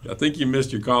 I think you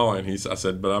missed your calling. I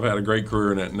said, but I've had a great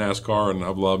career in NASCAR, and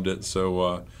I've loved it.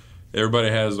 So everybody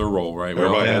has their role, right?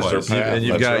 Everybody has their path. And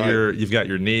you've got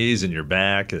your knees and your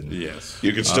back, and yes,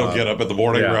 you can still get up in the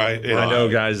morning, right? Yeah. I know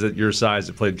guys that your size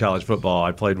that played college football.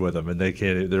 I played with them, and they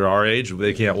can't. They're our age.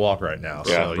 They can't walk right now,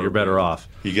 so you're better off.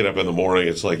 You get up in the morning.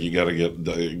 It's like you got to get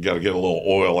a little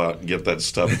oil out and get that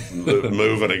stuff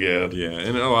moving again. Yeah,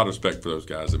 and a lot of respect for those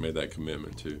guys that made that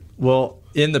commitment too. Well,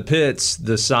 in the pits,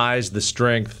 the size, the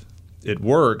strength, it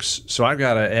works. So I've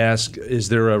got to ask, is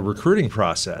there a recruiting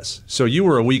process? So you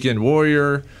were a weekend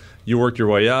warrior. You worked your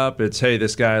way up. It's, hey,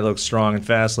 this guy looks strong and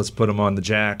fast. Let's put him on the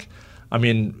jack. I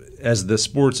mean, as the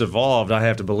sport's evolved, I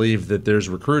have to believe that there's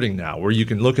recruiting now where you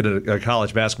can look at a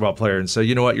college basketball player and say,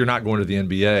 you know what, you're not going to the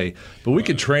NBA, but we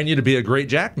could train you to be a great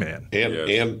jackman.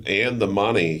 And the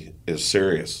money is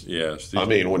serious. Yes. I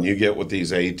mean, when you get with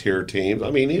these A-tier teams,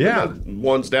 I mean, even the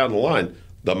ones down the line,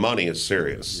 the money is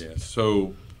serious. Yes.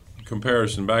 So,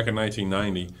 comparison, back in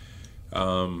 1990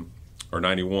 or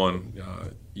 91,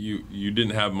 you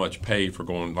didn't have much pay for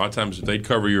going. A lot of times, if they'd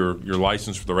cover your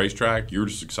license for the racetrack, you were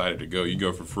just excited to go. You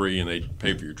go for free, and they'd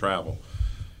pay for your travel.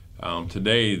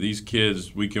 Today, these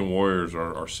kids, weekend warriors,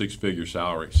 are six-figure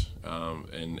salaries,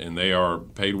 and they are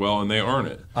paid well, and they earn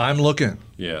it. I'm looking.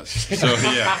 Yes. So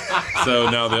So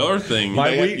now the other thing,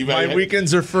 my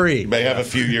weekends are free. You may have a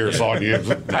few years on you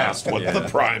past what the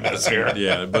prime is here.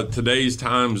 Yeah, but today's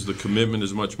times, the commitment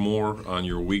is much more on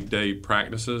your weekday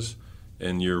practices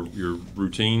and your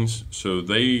routines. So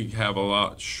they have a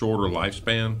lot shorter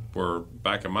lifespan, where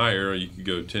back in my era, you could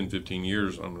go 10, 15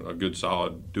 years on a good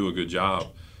solid, do a good job.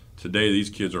 Today, these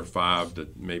kids are 5 to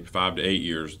 8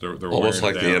 years. They're almost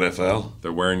like the NFL.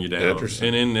 They're wearing you down.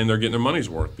 Interesting. And they're getting their money's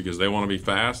worth because they want to be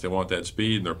fast. They want that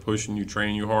speed. And they're pushing you,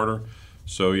 training you harder.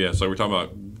 So, yeah, so we're talking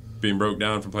about being broke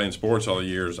down from playing sports all the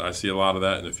years. I see a lot of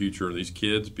that in the future of these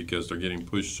kids because they're getting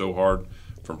pushed so hard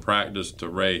from practice to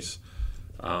race.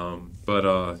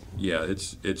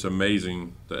 It's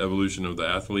amazing, the evolution of the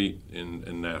athlete in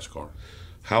NASCAR.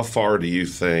 How far do you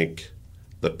think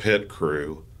the pit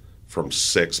crew from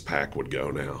Six Pack would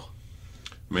go now?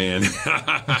 Man.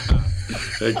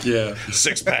 Heck yeah.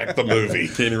 Six Pack the movie.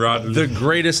 Kenny Rogers. The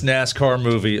greatest NASCAR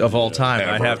movie of all time.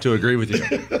 Ever. I have to agree with you.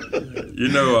 You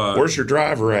know, where's your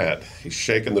driver at? He's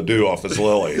shaking the dew off his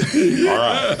lily. All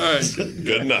right.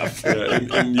 Good enough. Yeah,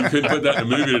 and you couldn't put that in a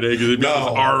movie today because it'd be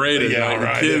R-rated. Yeah, like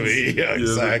right. Kids,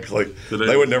 exactly. Today,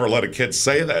 they would never let a kid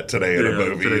say that today in a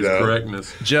movie. Today's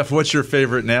correctness. Jeff, what's your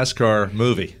favorite NASCAR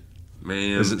movie?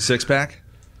 Man. Is it Six Pack?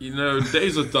 You know,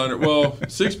 Days of Thunder. Well,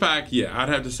 Six Pack, yeah, I'd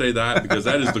have to say that because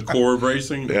that is the core of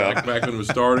racing back when it was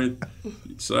started.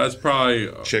 So that's probably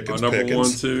number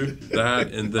Pickens. 1, 2.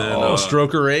 That and then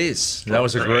Stroker Ace. That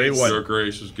was a great one. Stroker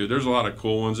Ace was good. There's a lot of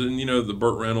cool ones, and you know the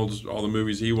Burt Reynolds, all the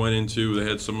movies he went into. They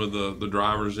had some of the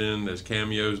drivers in as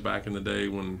cameos back in the day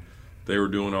when they were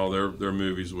doing all their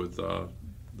movies with the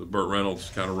Burt Reynolds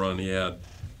kind of run he had.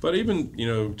 But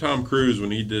even Tom Cruise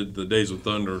when he did the Days of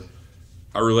Thunder.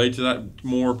 I relate to that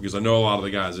more because I know a lot of the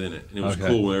guys in it. And it was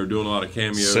cool when they were doing a lot of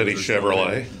cameos. City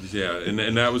Chevrolet. Yeah,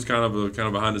 and that was kind of a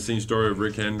behind the scenes story of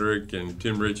Rick Hendrick and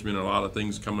Tim Richmond and a lot of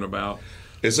things coming about.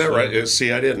 Is that right?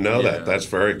 See, I didn't know that. That's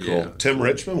very cool. Yeah. Tim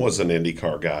Richmond was an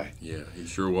IndyCar guy. Yeah, he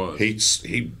sure was.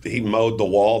 He mowed the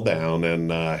wall down,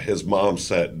 and his mom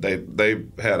said they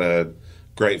had a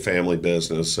great family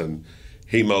business, and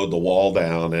he mowed the wall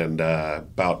down and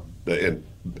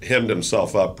hemmed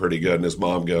himself up pretty good. And his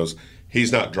mom goes,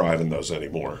 "He's not driving those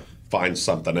anymore. Find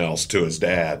something else," to his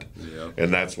dad. Yeah.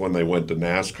 And that's when they went to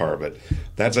NASCAR. But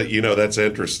that's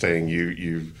interesting.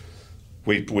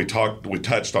 We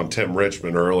touched on Tim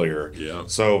Richmond earlier. Yeah.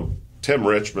 So Tim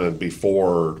Richmond,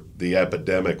 before the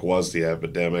epidemic was the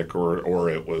epidemic, or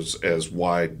it was as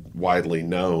widely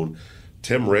known,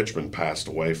 Tim Richmond passed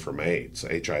away from AIDS,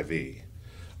 HIV.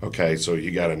 Okay, so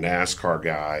you got a NASCAR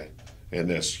guy in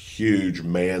this huge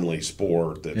manly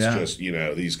sport that's just,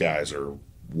 these guys are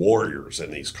warriors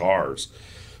in these cars.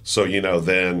 So,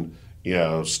 then,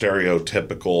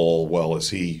 stereotypical, well,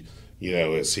 is he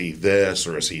this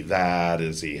or is he that?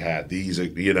 Is he had these,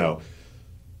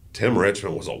 Tim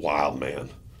Richmond was a wild man.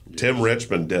 Yes. Tim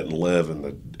Richmond didn't live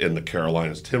in the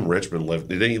Carolinas. Tim Richmond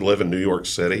didn't he live in New York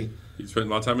City? He spent a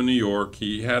lot of time in New York.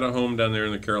 He had a home down there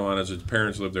in the Carolinas. His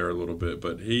parents lived there a little bit,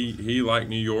 but he liked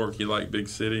New York. He liked big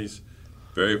cities.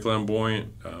 Very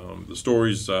flamboyant.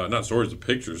 The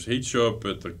pictures. He'd show up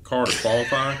at the car to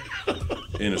qualify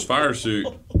in his fire suit,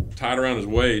 tied around his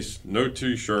waist, no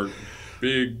T-shirt,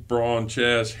 big brawn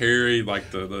chest, hairy,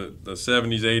 like the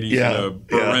 70s, 80s,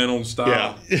 Burt Reynolds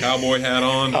style, cowboy hat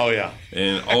on. Oh, yeah.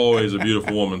 And always a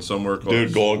beautiful woman somewhere close.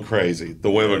 Dude, going crazy.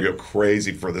 The women go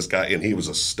crazy for this guy, and he was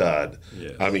a stud.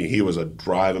 Yes. I mean, he was a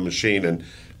driving machine. And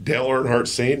Dale Earnhardt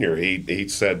Sr., he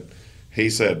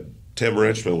said Tim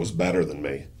Richmond was better than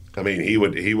me. I mean, he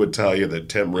would tell you that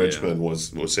Tim Richmond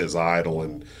was his idol,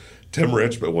 and Tim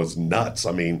Richmond was nuts.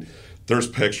 I mean, there's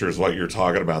pictures like you're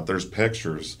talking about. There's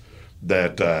pictures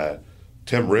that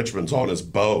Tim Richmond's on his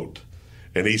boat,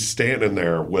 and he's standing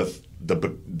there with the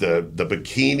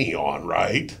bikini on,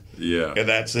 right? Yeah. And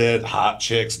that's it. Hot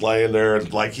chicks laying there,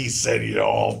 like he said, the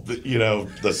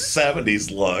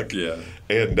 70s look. Yeah.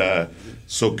 And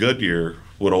so Goodyear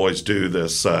would always do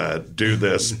this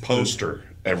poster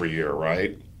every year,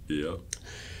 right? Yeah.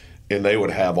 and they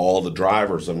would have all the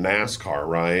drivers of NASCAR,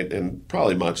 right? And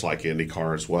probably much like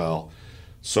IndyCar as well.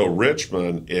 So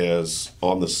Richmond is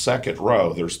on the second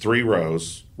row. There's 3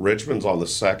 rows. Richmond's on the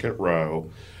second row.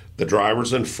 The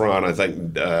driver's in front. I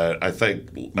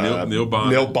think Neil Bonnet.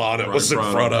 Neil Bonnet was in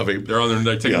front of him.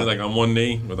 They're taking it like on one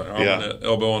knee with an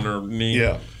elbow on their knee.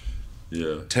 Yeah.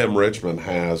 Yeah. Tim Richmond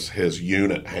has his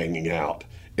unit hanging out,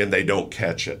 and they don't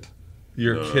catch it.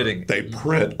 You're kidding. They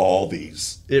print all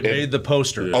these. It made the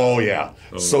poster. Oh, yeah.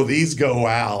 So these go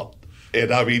out,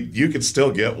 and I mean, you can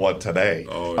still get one today.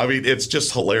 Oh, yeah. I mean, it's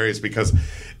just hilarious because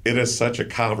it is such a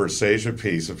conversation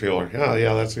piece. And people are, oh,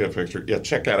 yeah, that's a good picture. Yeah,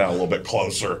 check that out a little bit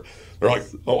closer. They're like,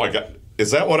 oh, my God.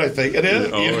 Is that what I think it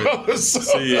is? Oh, you know?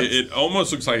 See, it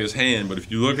almost looks like his hand, but if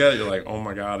you look at it, you're like, oh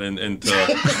my God! And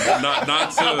to not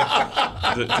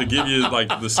to give you like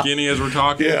the skinny as we're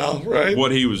talking. Yeah, right.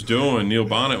 What he was doing, Neil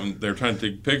Bonnet, when they're trying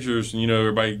to take pictures, and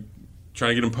everybody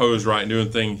trying to get him posed right and doing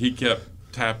thing, he kept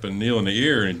tapping Neil in the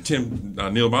ear, and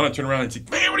Neil Bonnet turned around and said,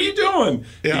 "Man, what are you doing?"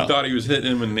 Yeah. He thought he was hitting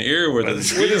him in the ear with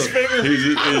his finger.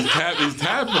 He's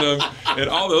tapping him, and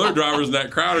all the other drivers in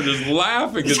that crowd are just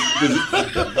laughing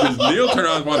because Neil turned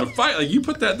around and wanted to fight. Like, you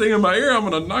put that thing in my ear, I'm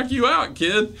going to knock you out,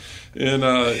 kid. And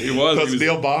it was because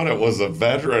Neil Bonnet was a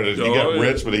veteran, and he got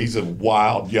rich, but he's a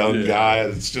wild young guy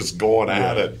that's just going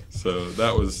at it. So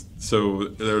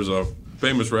there's a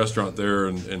famous restaurant there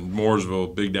in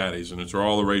Mooresville, Big Daddy's, and it's where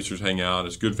all the racers hang out.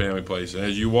 It's a good family place. And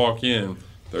as you walk in,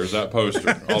 there's that poster.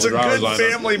 All It's the a drivers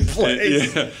good family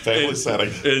place. Family setting.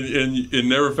 And it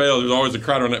never fails. There's always a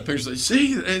crowd on that picture. Like,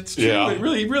 see, it's true. Yeah.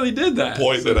 He really did that.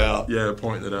 Pointing it out. Yeah,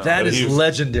 pointing it out. That is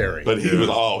legendary. But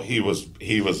he was.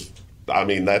 I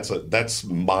mean, that's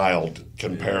mild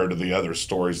compared to the other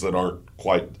stories that aren't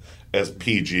quite as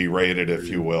PG rated, if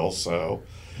you will. So,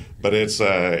 but it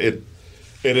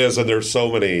is, and there's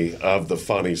so many of the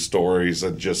funny stories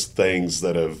and just things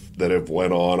that have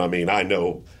went on. I mean, I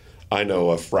know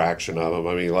a fraction of them.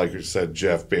 I mean, like you said,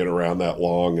 Jeff being around that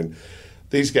long, and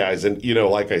these guys, and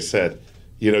like I said,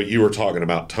 you were talking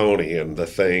about Tony and the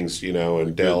things,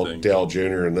 and Dale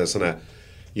Jr. and this and that.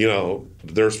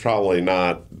 There's probably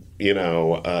not, there's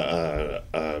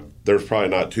probably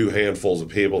not 2 handfuls of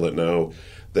people that know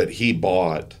that he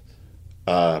bought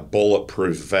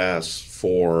bulletproof vests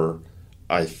for,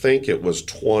 I think it was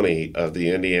 20 of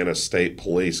the Indiana State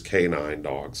Police canine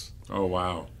dogs. Oh,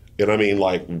 wow. And I mean,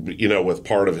 like, with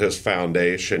part of his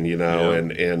foundation, and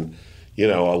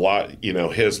a lot,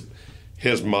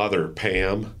 his mother,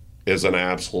 Pam, is an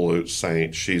absolute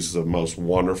saint. She's the most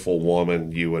wonderful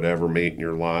woman you would ever meet in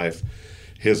your life.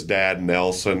 His dad,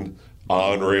 Nelson,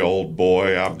 ornery old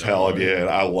boy, I'm telling you, and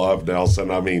I love Nelson.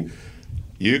 I mean,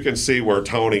 you can see where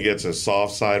Tony gets his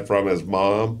soft side from his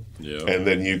mom, and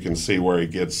then you can see where he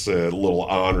gets a little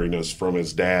orneriness from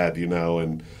his dad,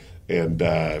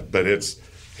 but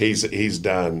he's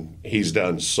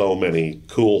done so many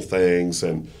cool things,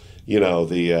 and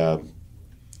the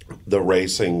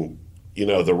racing,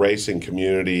 the racing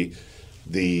community,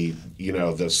 the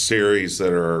series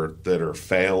that are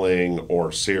failing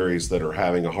or series that are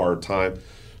having a hard time.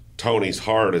 Tony's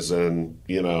heart is in,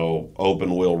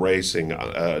 open wheel racing,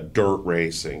 dirt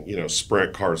racing,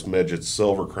 sprint cars, midgets,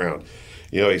 Silver Crown.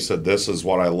 He said, this is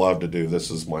what I love to do.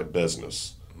 This is my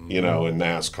business, in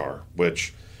NASCAR,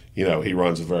 which, he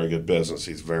runs a very good business.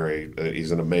 He's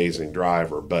an amazing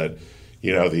driver. But,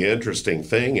 the interesting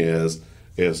thing is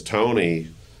Tony,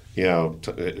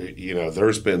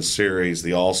 there's been series,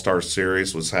 the All-Star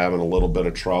Series was having a little bit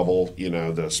of trouble,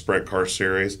 the sprint car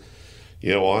series.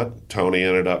 You know what? Tony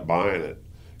ended up buying it.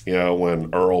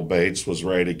 When Earl Bates was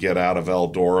ready to get out of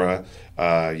Eldora,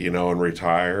 and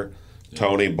retire,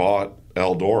 Tony bought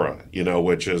Eldora,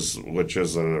 which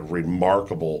is a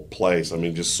remarkable place. I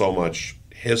mean, just so much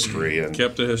history and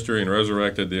kept the history and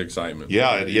resurrected the excitement.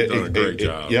 Yeah, he's done a great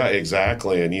job. Yeah,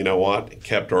 exactly. And you know what?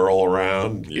 Kept Earl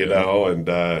around,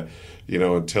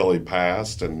 until he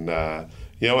passed, and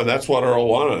and that's what Earl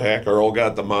wanted. Heck, Earl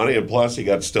got the money, and plus he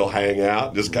got to still hang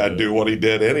out, just got to do what he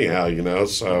did anyhow,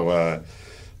 So,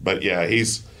 but yeah,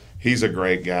 he's a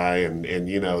great guy, and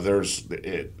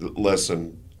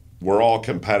listen, we're all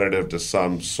competitive to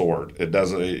some sort. It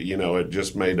doesn't, it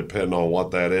just may depend on what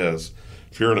that is.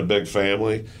 If you're in a big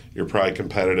family, you're probably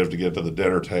competitive to get to the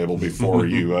dinner table before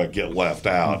you get left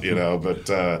out,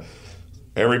 But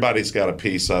everybody's got a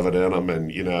piece of it in them,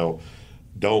 and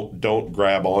don't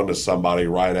grab onto somebody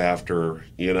right after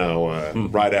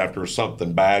right after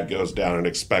something bad goes down and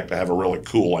expect to have a really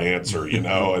cool answer,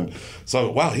 and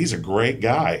so, wow, he's a great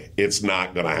guy. It's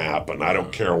not going to happen. I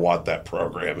don't care what that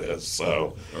program is.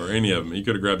 So, or any of them, you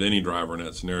could have grabbed any driver in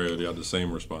that scenario. They had the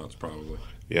same response probably.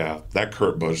 Yeah, that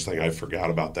Kurt Busch thing, I forgot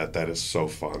about that. That is so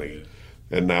funny,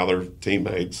 and now they're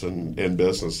teammates and in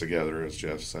business together, as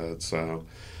Jeff said. So.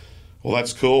 Well,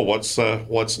 that's cool. What's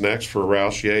next for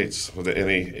Roush Yates?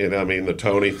 The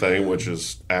Tony thing, which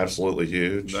is absolutely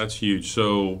huge. That's huge.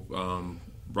 So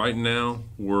right now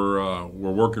we're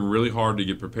working really hard to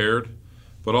get prepared,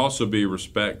 but also be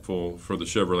respectful for the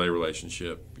Chevrolet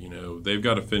relationship. They've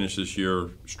got to finish this year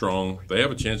strong. They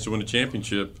have a chance to win a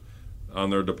championship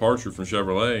on their departure from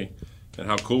Chevrolet. And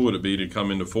how cool would it be to come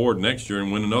into Ford next year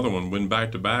and win another one, win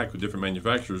back-to-back with different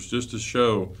manufacturers, just to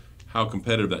show how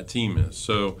competitive that team is.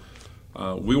 So.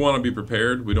 We want to be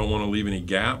prepared. We don't want to leave any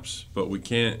gaps, but we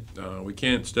can't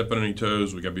step on any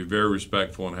toes. We got to be very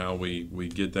respectful in how we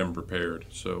get them prepared.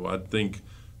 So I think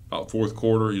about fourth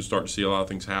quarter, you start to see a lot of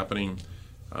things happening,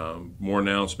 more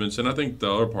announcements, and I think the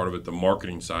other part of it, the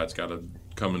marketing side's got to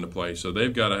come into play. So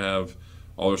they've got to have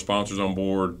all their sponsors on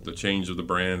board, the change of the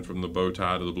brand from the bow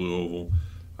tie to the blue oval.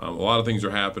 A lot of things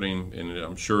are happening, and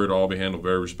I'm sure it'll all be handled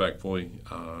very respectfully.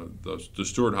 The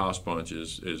Stewart-Haas bunch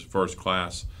is first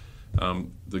class.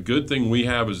 The good thing we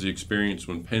have is the experience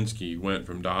when Penske went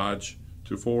from Dodge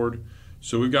to Ford.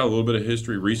 So we've got a little bit of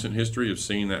history, recent history of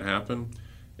seeing that happen,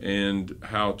 and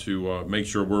how to make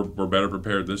sure we're better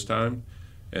prepared this time.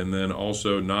 And then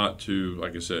also not to,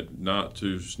 like I said, not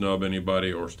to snub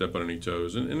anybody or step on any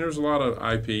toes. And there's a lot of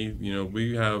IP.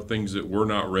 We have things that we're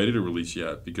not ready to release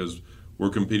yet because we're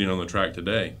competing on the track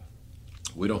today.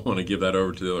 We don't want to give that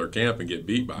over to the other camp and get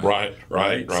beat by it.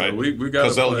 Right. So we've got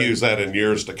because they'll use that in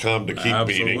years to come to keep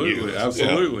beating you.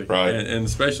 Absolutely. Yeah, right. And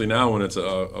especially now when it's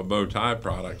a bow tie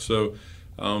product. So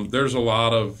there's a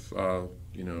lot of,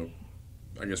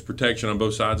 protection on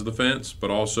both sides of the fence,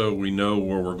 but also we know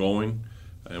where we're going,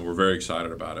 and we're very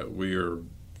excited about it. We are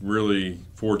really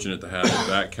fortunate to have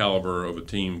that caliber of a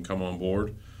team come on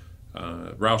board.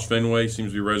 Roush Fenway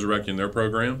seems to be resurrecting their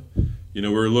program.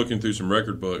 We're looking through some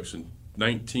record books, and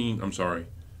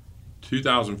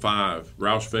 2005,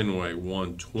 Roush Fenway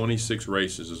won 26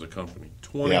 races as a company.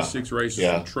 26 races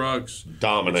from trucks,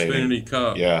 dominating. Xfinity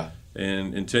Cup. Yeah.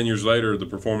 And 10 years later, the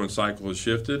performance cycle has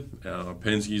shifted.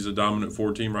 Penske's a dominant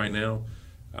Ford team right now.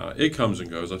 It comes and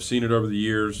goes. I've seen it over the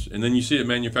years. And then you see it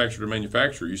manufacturer to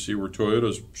manufacturer. You see where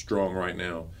Toyota's strong right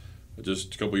now.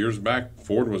 Just a couple years back,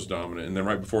 Ford was dominant. And then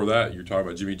right before that, you're talking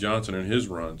about Jimmy Johnson and his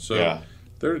run. So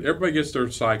everybody gets their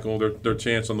cycle, their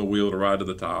chance on the wheel to ride to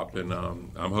the top, and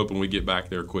I'm hoping we get back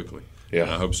there quickly. Yeah.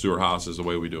 And I hope Stewart-Haas is the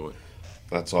way we do it.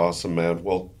 That's awesome, man.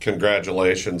 Well,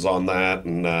 congratulations on that,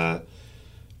 and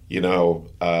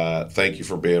thank you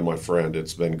for being my friend.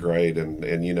 It's been great, and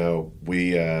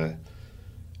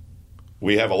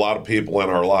we have a lot of people in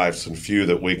our lives, and few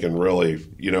that we can really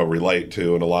relate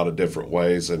to in a lot of different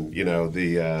ways, and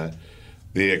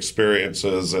the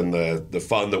experiences and the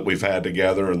fun that we've had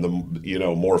together, and the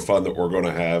more fun that we're going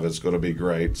to have is going to be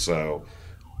great. So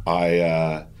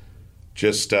I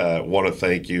just want to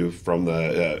thank you from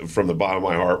the bottom of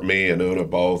my heart. Me and Una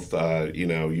both.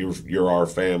 You're our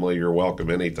family. You're welcome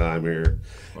anytime here.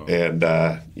 Wow. And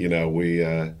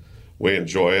we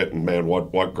enjoy it. And man,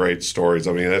 what great stories.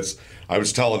 I mean, I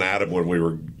was telling Adam when we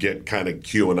were kind of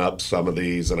queuing up some of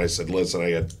these, and I said, listen,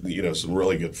 I had some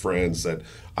really good friends that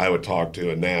I would talk to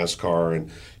in NASCAR, and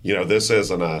this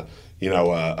isn't a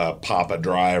papa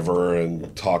driver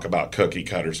and talk about cookie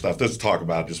cutter stuff. Let's talk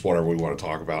about just whatever we want to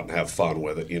talk about and have fun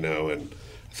with it, and I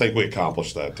think we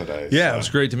accomplished that today. Yeah, so. It was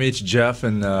great to meet you, Jeff,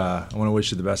 and I want to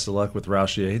wish you the best of luck with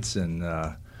Roush Yates, and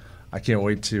I can't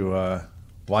wait to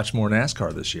watch more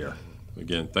NASCAR this year.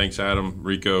 Again, thanks, Adam,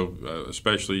 Rico,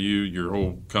 especially you, your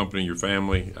whole company, your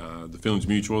family. The feeling's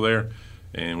mutual there,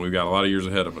 and we've got a lot of years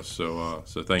ahead of us. So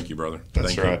thank you, brother.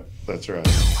 That's right. That's right.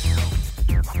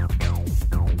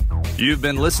 You've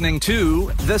been listening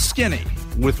to The Skinny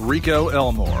with Rico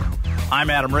Elmore. I'm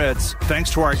Adam Ritz.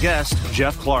 Thanks to our guest,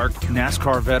 Jeff Clark,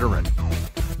 NASCAR veteran.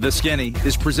 The Skinny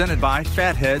is presented by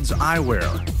Fatheads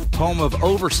Eyewear, home of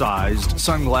oversized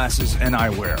sunglasses and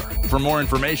eyewear. For more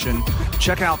information,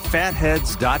 check out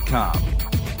fatheads.com.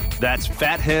 That's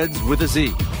Fatheads with a Z.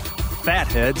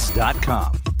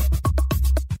 Fatheads.com.